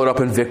swallowed up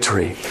in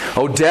victory.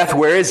 Oh, death,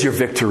 where is your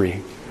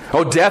victory?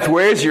 Oh, death,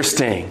 where is your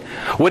sting?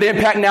 What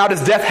impact now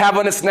does death have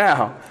on us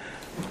now?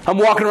 I'm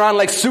walking around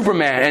like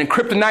Superman and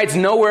kryptonite's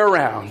nowhere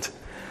around.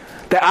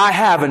 That I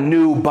have a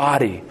new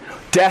body.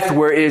 Death,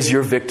 where is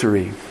your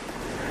victory?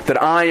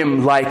 That I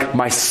am like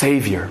my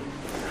Savior,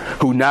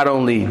 who not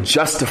only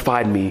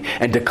justified me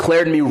and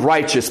declared me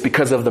righteous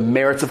because of the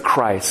merits of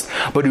Christ,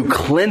 but who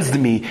cleansed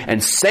me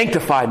and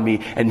sanctified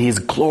me and he's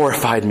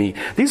glorified me.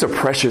 These are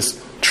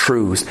precious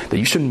truths that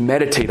you should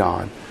meditate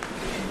on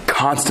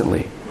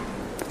constantly.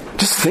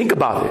 Just think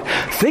about it.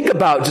 Think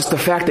about just the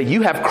fact that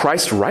you have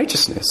Christ's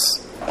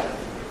righteousness.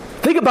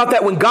 Think about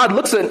that when God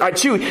looks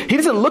at you, he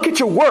doesn't look at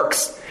your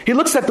works. He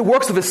looks at the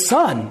works of his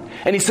son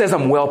and he says,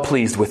 I'm well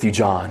pleased with you,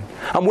 John.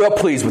 I'm well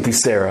pleased with you,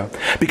 Sarah,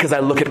 because I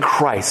look at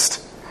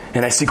Christ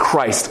and I see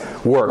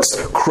Christ's works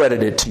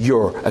credited to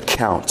your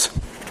account.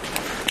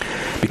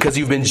 Because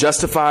you've been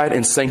justified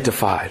and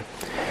sanctified,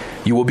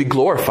 you will be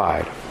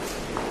glorified.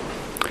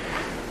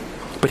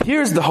 But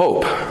here's the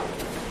hope,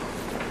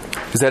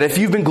 is that if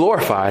you've been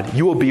glorified,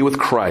 you will be with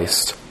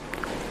Christ.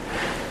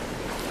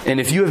 And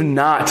if you have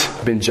not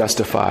been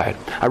justified,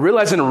 I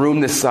realize in a room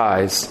this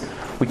size,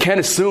 we can't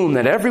assume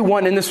that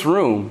everyone in this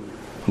room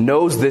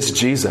knows this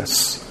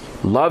Jesus,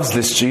 loves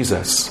this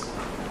Jesus.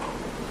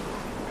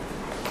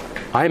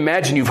 I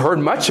imagine you've heard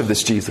much of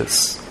this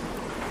Jesus.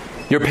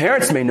 Your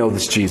parents may know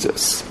this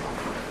Jesus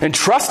and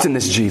trust in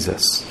this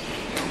Jesus.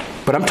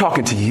 But I'm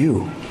talking to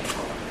you.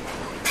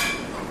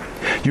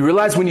 You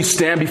realize when you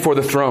stand before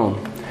the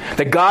throne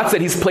that God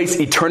said he's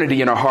placed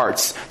eternity in our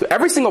hearts.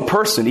 Every single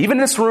person, even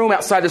in this room,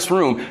 outside this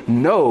room,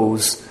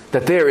 knows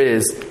that there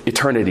is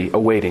eternity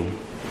awaiting.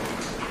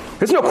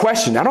 There's no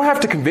question. I don't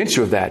have to convince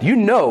you of that. You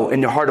know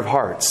in your heart of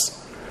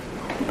hearts.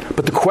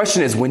 But the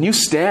question is, when you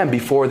stand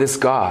before this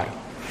God,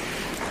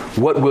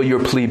 what will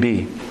your plea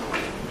be?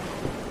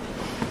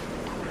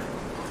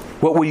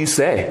 What will you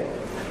say?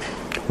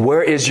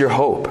 Where is your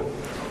hope?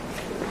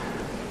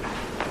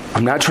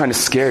 I'm not trying to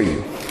scare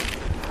you.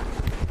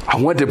 I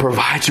want to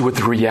provide you with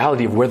the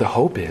reality of where the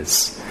hope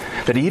is.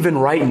 That even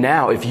right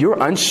now, if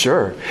you're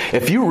unsure,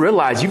 if you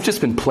realize you've just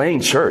been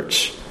playing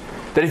church,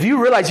 that if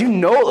you realize you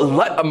know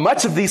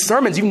much of these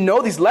sermons, you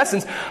know these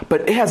lessons,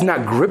 but it has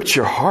not gripped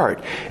your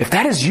heart. If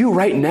that is you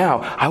right now,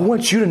 I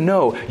want you to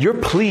know your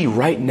plea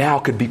right now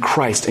could be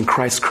Christ and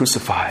Christ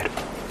crucified.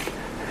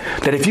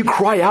 That if you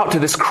cry out to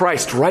this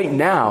Christ right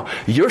now,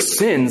 your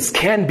sins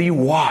can be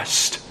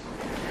washed.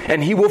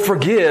 And he will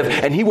forgive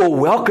and he will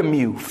welcome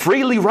you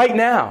freely right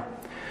now.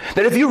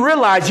 That if you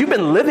realize you've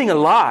been living a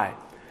lie,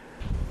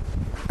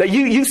 that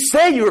you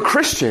say you're a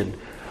Christian,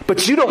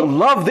 but you don't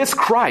love this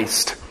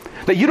Christ,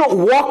 that you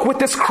don't walk with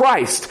this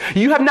Christ,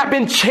 you have not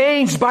been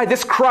changed by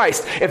this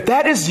Christ. If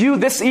that is you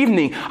this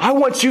evening, I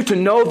want you to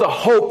know the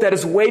hope that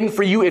is waiting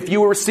for you if you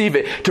will receive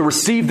it, to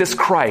receive this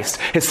Christ,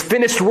 his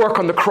finished work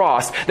on the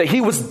cross, that he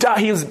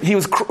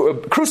was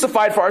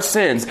crucified for our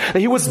sins, that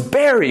he was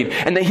buried,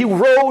 and that he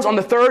rose on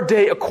the third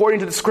day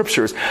according to the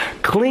scriptures.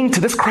 Cling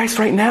to this Christ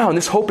right now, and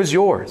this hope is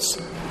yours.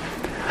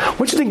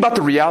 What do you think about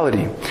the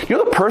reality? You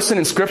know the person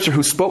in Scripture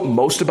who spoke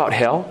most about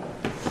hell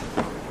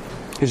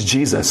is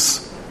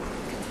Jesus.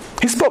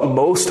 He spoke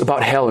most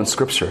about hell in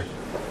Scripture.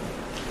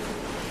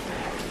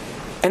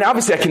 And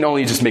obviously I can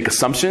only just make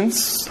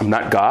assumptions. I'm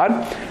not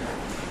God.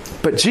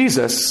 But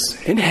Jesus,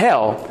 in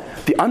hell,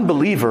 the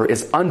unbeliever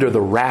is under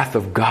the wrath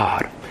of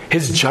God.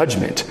 his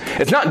judgment.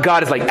 It's not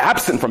God is like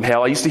absent from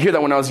hell. I used to hear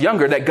that when I was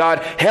younger, that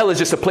hell is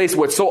just a place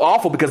where it's so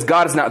awful because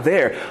God is not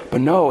there.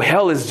 But no,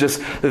 hell is just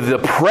the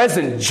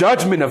present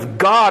judgment of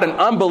God and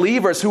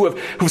unbelievers who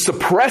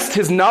suppressed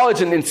his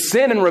knowledge in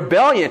sin and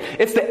rebellion.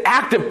 It's the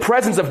active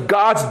presence of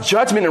God's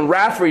judgment and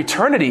wrath for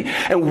eternity.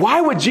 And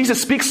why would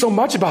Jesus speak so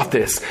much about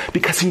this?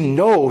 Because he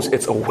knows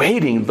it's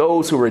awaiting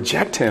those who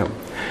reject him.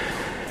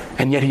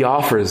 And yet he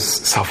offers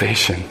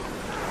salvation.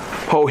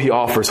 Oh, he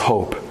offers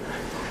hope.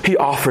 He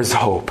offers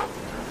hope.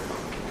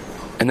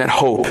 And that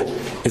hope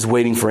is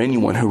waiting for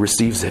anyone who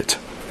receives it.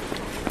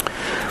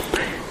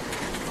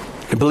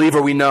 And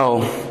believer, we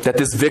know that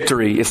this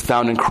victory is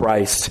found in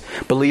Christ.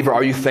 Believer,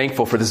 are you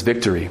thankful for this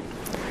victory?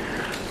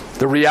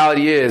 The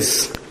reality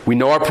is, we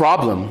know our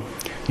problem.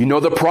 You know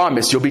the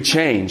promise, you'll be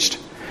changed.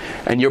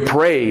 And your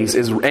praise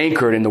is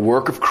anchored in the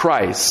work of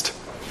Christ.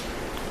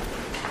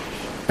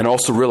 And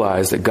also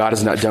realize that God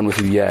is not done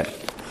with you yet.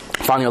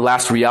 Finally, the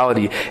last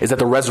reality is that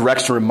the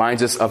resurrection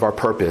reminds us of our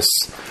purpose.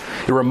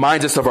 It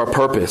reminds us of our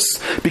purpose.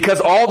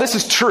 Because all this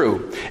is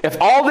true.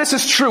 If all this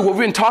is true, what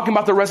we've been talking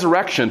about the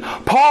resurrection,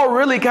 Paul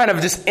really kind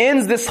of just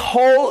ends this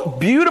whole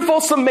beautiful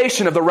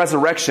summation of the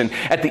resurrection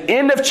at the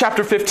end of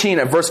chapter 15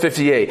 at verse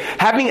 58.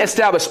 Having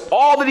established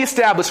all that he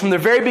established from the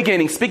very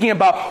beginning, speaking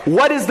about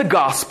what is the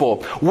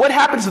gospel, what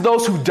happens to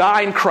those who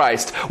die in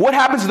Christ, what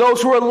happens to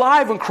those who are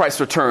alive when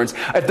Christ returns.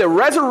 If the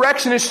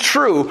resurrection is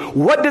true,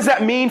 what does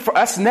that mean for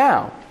us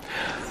now?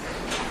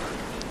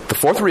 The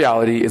fourth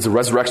reality is the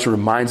resurrection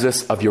reminds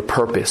us of your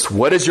purpose.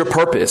 What is your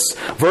purpose?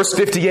 Verse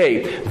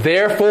 58,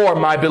 therefore,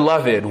 my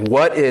beloved,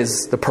 what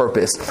is the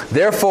purpose?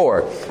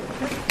 Therefore,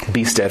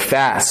 be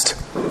steadfast,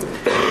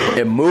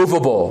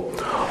 immovable,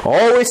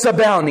 always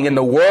abounding in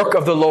the work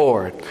of the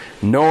Lord,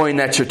 knowing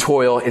that your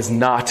toil is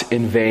not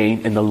in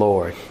vain in the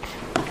Lord.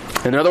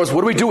 In other words,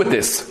 what do we do with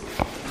this?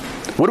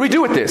 What do we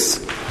do with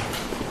this?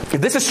 If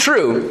this is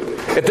true,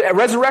 if the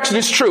resurrection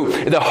is true,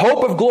 if the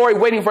hope of glory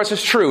waiting for us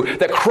is true,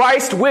 that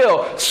Christ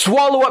will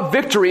swallow up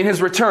victory in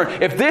his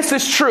return, if this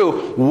is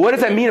true, what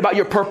does that mean about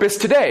your purpose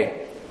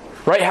today?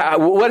 Right?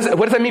 What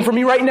does that mean for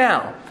me right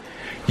now?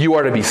 You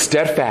are to be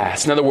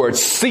steadfast. In other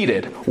words,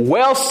 seated,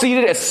 well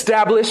seated,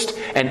 established,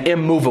 and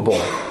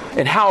immovable.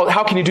 And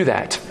how can you do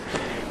that?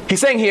 He's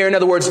saying here, in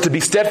other words, to be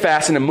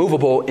steadfast and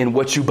immovable in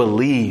what you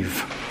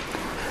believe.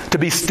 To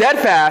be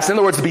steadfast, in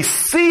other words, to be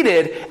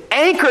seated,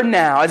 anchored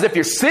now, as if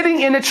you're sitting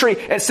in a tree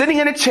and sitting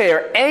in a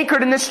chair,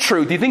 anchored in this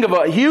truth. You think of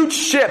a huge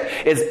ship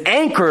is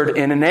anchored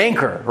in an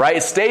anchor, right?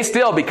 It stays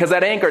still because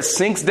that anchor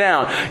sinks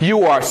down.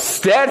 You are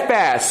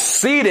steadfast,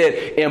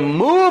 seated,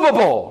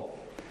 immovable.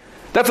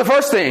 That's the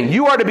first thing.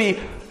 You are to be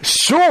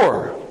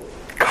sure,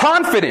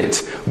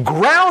 confident,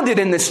 grounded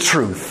in this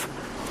truth.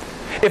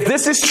 If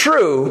this is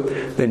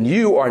true, then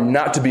you are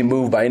not to be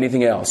moved by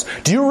anything else.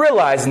 Do you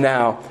realize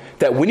now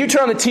that when you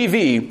turn on the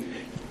TV,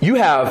 you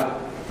have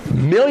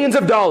millions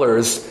of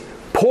dollars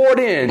poured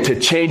into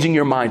changing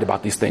your mind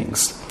about these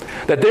things?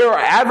 That there are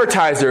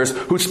advertisers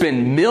who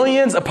spend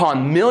millions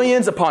upon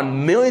millions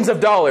upon millions of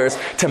dollars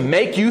to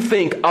make you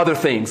think other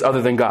things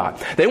other than God.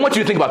 They want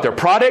you to think about their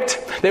product.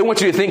 They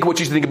want you to think what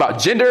you think about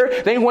gender.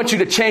 They want you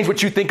to change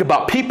what you think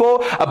about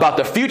people, about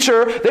the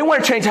future. They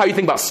want to change how you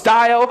think about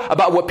style,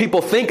 about what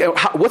people think, and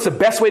what's the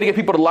best way to get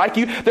people to like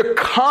you. They're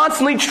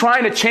constantly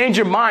trying to change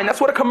your mind. That's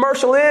what a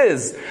commercial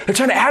is. They're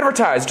trying to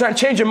advertise. They're trying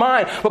to change your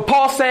mind. But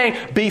Paul's saying,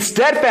 be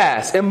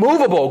steadfast,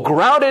 immovable,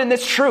 grounded in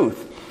this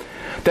truth.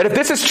 That if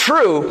this is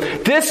true,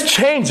 this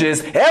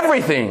changes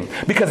everything,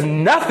 because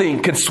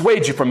nothing can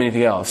sway you from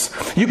anything else.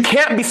 You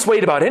can't be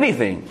swayed about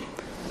anything.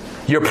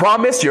 Your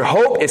promise, your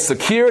hope is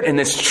secured in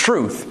this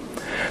truth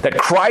that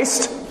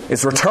Christ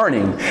is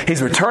returning.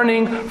 He's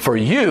returning for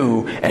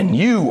you, and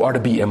you are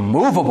to be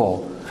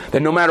immovable.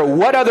 That no matter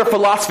what other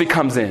philosophy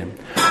comes in,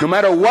 no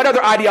matter what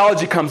other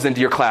ideology comes into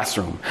your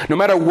classroom, no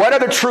matter what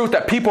other truth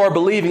that people are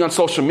believing on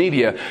social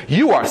media,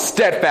 you are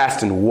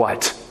steadfast in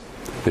what?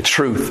 The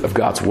truth of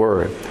God's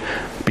word.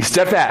 Be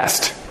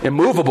steadfast,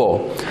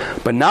 immovable.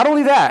 But not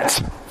only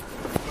that,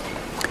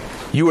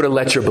 you are to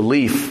let your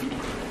belief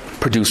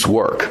produce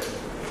work.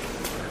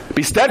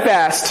 Be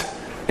steadfast,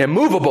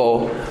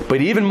 immovable, but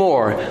even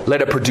more,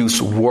 let it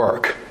produce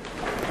work.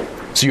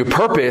 So your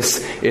purpose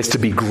is to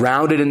be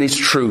grounded in these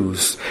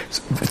truths.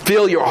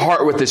 Fill your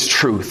heart with this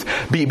truth.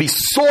 Be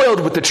soiled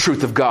with the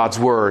truth of God's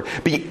word.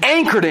 Be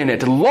anchored in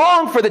it.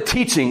 Long for the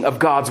teaching of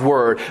God's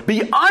word.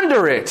 Be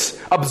under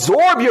it.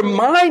 Absorb your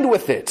mind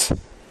with it.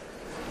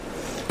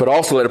 But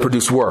also let it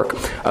produce work.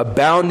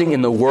 Abounding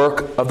in the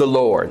work of the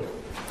Lord.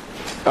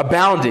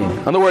 Abounding.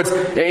 In other words,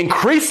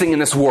 increasing in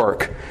this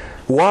work.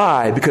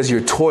 Why? Because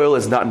your toil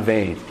is not in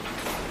vain.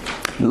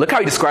 Look how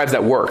he describes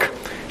that work.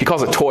 He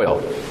calls it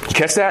toil. You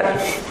catch that?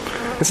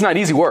 It's not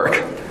easy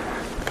work.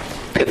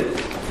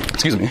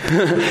 Excuse me.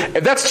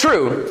 If that's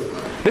true,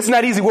 this is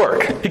not easy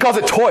work. He calls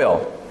it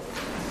toil.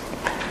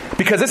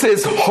 Because this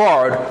is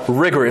hard,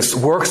 rigorous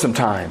work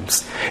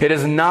sometimes. It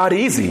is not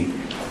easy.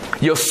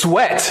 You'll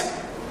sweat.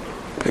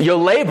 You'll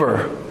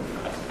labor.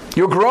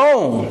 You're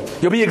grown.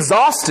 You'll be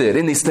exhausted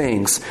in these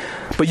things.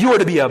 But you are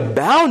to be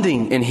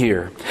abounding in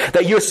here.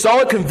 That your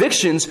solid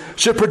convictions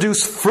should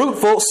produce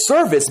fruitful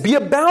service. Be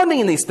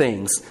abounding in these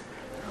things.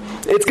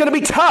 It's going to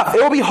be tough.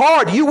 It will be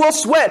hard. You will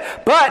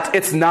sweat. But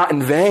it's not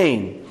in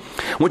vain.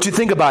 Once you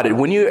think about it,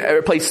 when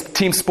you play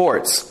team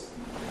sports,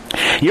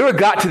 you ever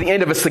got to the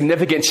end of a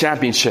significant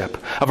championship,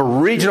 of a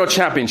regional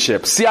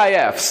championship,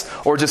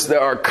 CIFs, or just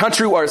our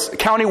country or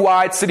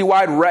county-wide,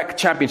 citywide rec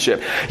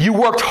championship. You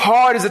worked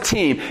hard as a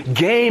team,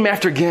 game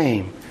after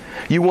game.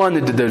 You won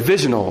the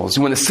divisionals,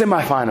 you won the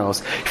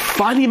semifinals, you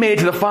finally made it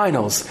to the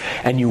finals,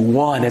 and you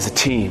won as a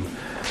team.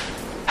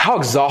 How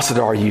exhausted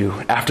are you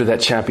after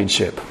that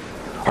championship?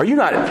 Are you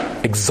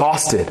not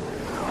exhausted?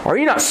 Are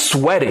you not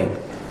sweating?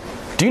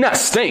 Do you not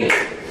stink?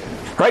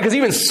 Right? Because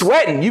you've been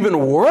sweating, you've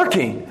been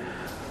working.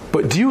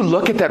 But do you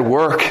look at that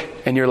work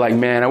and you're like,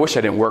 man, I wish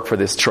I didn't work for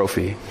this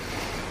trophy.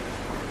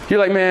 You're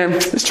like, man,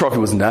 this trophy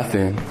was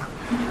nothing.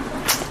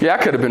 Yeah, I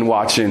could have been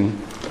watching,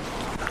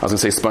 I was going to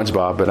say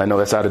SpongeBob, but I know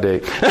that's out of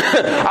date.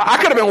 I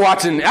could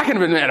have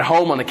been at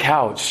home on the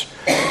couch.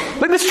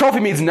 Like, this trophy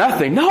means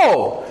nothing.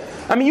 No.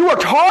 I mean, you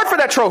worked hard for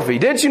that trophy,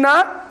 didn't you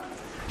not?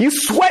 You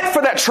sweat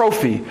for that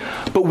trophy.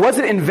 But was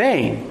it in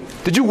vain?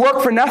 Did you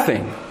work for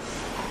nothing?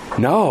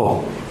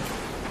 No.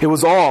 It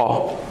was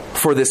all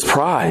for this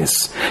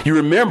prize. You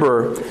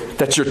remember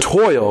that your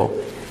toil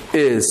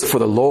is for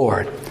the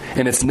Lord,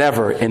 and it's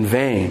never in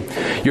vain.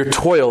 Your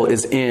toil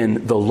is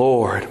in the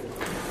Lord.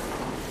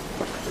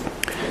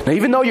 Now,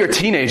 even though you're a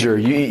teenager,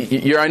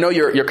 I know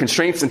your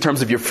constraints in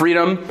terms of your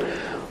freedom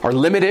are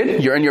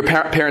limited. You're in your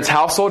parents'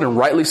 household, and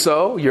rightly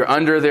so. You're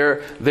under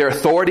their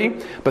authority.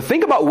 But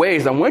think about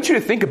ways, I want you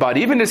to think about,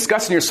 even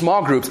discussing your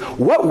small groups,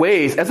 what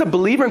ways, as a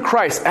believer in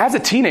Christ, as a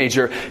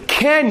teenager,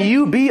 can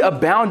you be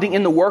abounding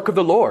in the work of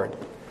the Lord?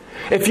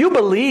 If you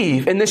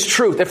believe in this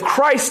truth, if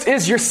Christ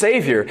is your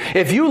Savior,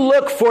 if you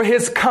look for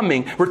His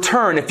coming,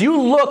 return, if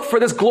you look for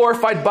this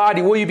glorified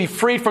body, will you be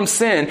freed from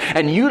sin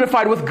and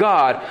unified with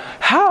God?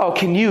 How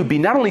can you be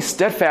not only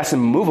steadfast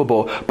and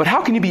immovable, but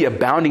how can you be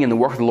abounding in the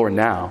work of the Lord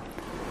now?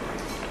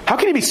 How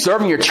can you be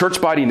serving your church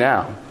body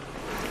now?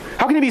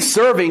 How can you be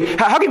serving?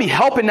 How can you be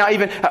helping now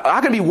even?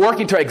 How can I be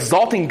working to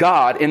exalting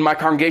God in my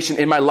congregation,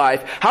 in my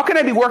life? How can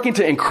I be working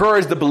to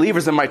encourage the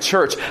believers in my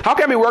church? How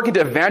can I be working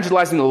to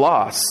evangelizing the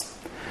lost?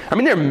 I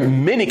mean, there are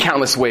many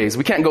countless ways.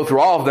 We can't go through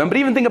all of them. But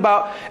even think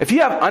about, if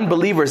you have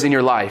unbelievers in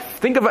your life,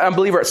 think of an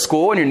unbeliever at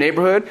school, in your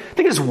neighborhood.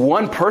 Think of just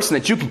one person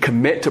that you can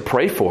commit to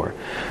pray for.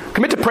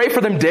 Commit to pray for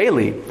them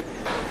daily.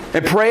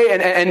 And pray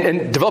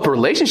and develop a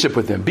relationship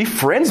with them. Be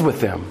friends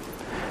with them.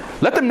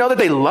 Let them know that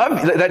they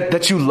love,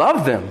 that you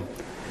love them.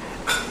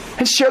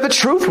 And share the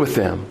truth with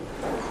them.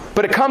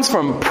 But it comes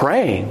from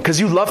praying, because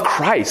you love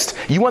Christ.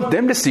 You want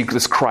them to see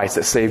this Christ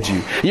that saved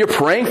you. You're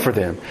praying for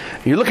them.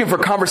 You're looking for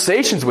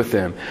conversations with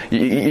them.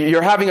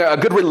 You're having a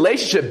good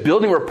relationship,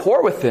 building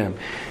rapport with them.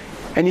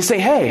 And you say,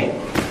 hey,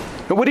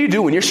 what do you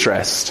do when you're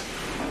stressed?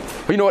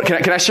 Well, you know what?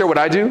 Can I share what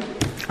I do?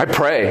 I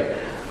pray.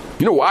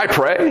 You know why I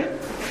pray?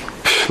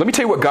 Let me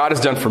tell you what God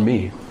has done for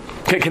me.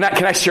 Can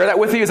I share that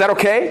with you? Is that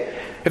okay?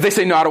 If they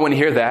say, no, I don't want to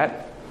hear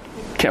that.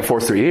 Can't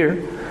force their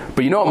ear.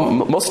 But you know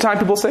what most of the time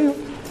people say?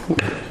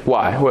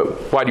 Why?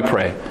 Why do you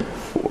pray?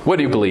 What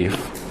do you believe?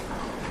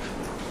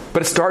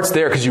 But it starts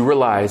there because you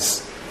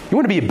realize you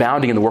want to be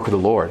abounding in the work of the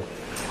Lord.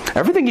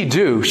 Everything you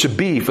do should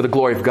be for the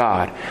glory of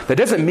God. That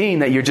doesn't mean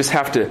that you just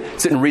have to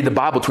sit and read the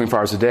Bible 24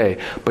 hours a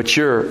day, but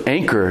you're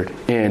anchored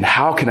in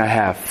how can I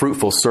have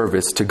fruitful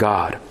service to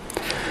God.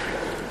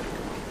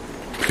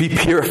 Be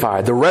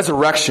purified. The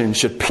resurrection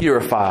should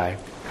purify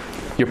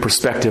your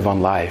perspective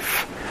on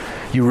life.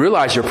 You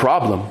realize your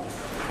problem.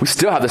 We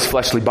still have this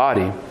fleshly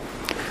body.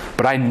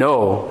 But I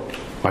know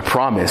my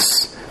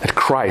promise that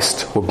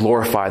Christ will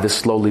glorify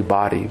this lowly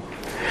body.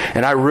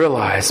 And I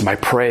realize my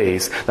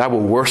praise that I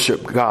will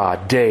worship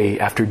God day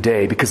after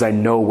day because I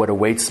know what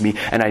awaits me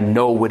and I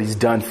know what He's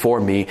done for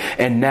me.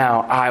 And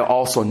now I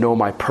also know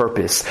my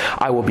purpose.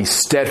 I will be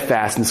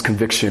steadfast in this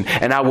conviction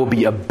and I will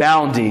be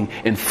abounding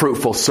in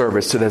fruitful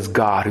service to this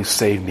God who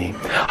saved me.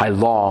 I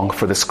long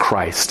for this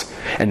Christ,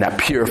 and that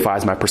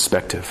purifies my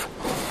perspective.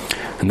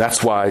 And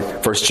that's why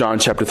 1 John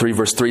chapter 3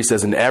 verse 3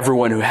 says, and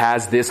everyone who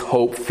has this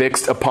hope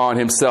fixed upon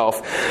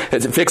himself,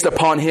 fixed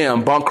upon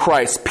Him, upon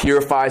Christ,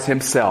 purifies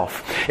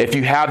himself. If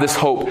you have this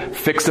hope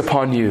fixed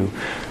upon you,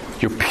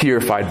 you're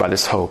purified by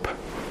this hope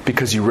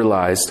because you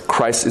realize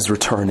Christ is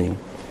returning.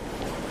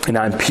 And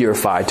I'm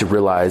purified to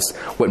realize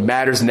what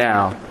matters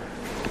now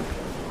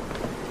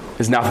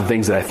is not the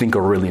things that I think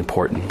are really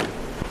important.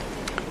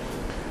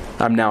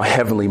 I'm now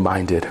heavenly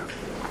minded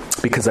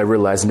because I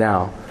realize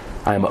now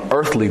I am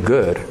earthly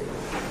good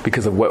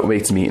because of what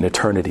awaits me in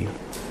eternity.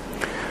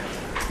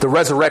 The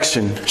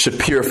resurrection should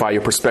purify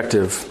your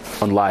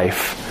perspective on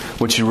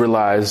life once you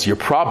realize your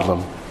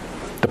problem,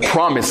 the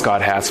promise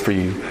God has for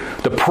you,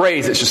 the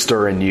praise that should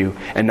stir in you,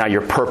 and now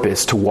your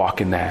purpose to walk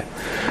in that.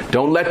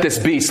 Don't let this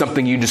be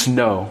something you just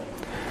know.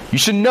 You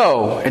should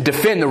know and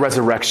defend the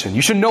resurrection.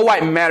 You should know why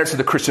it matters to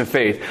the Christian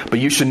faith, but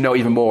you should know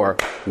even more,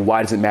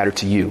 why does it matter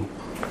to you?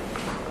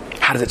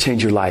 How does it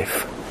change your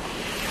life?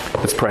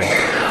 Let's pray.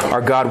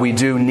 Our God, we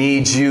do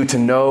need you to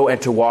know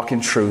and to walk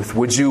in truth.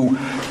 Would you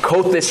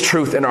coat this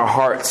truth in our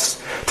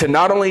hearts to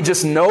not only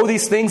just know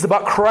these things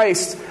about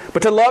Christ,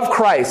 but to love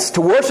Christ,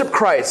 to worship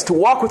Christ, to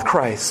walk with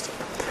Christ.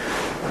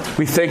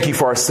 We thank you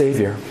for our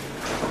Savior.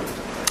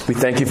 We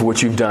thank you for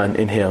what you've done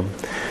in him.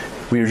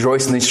 We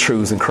rejoice in these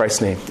truths in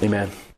Christ's name. Amen.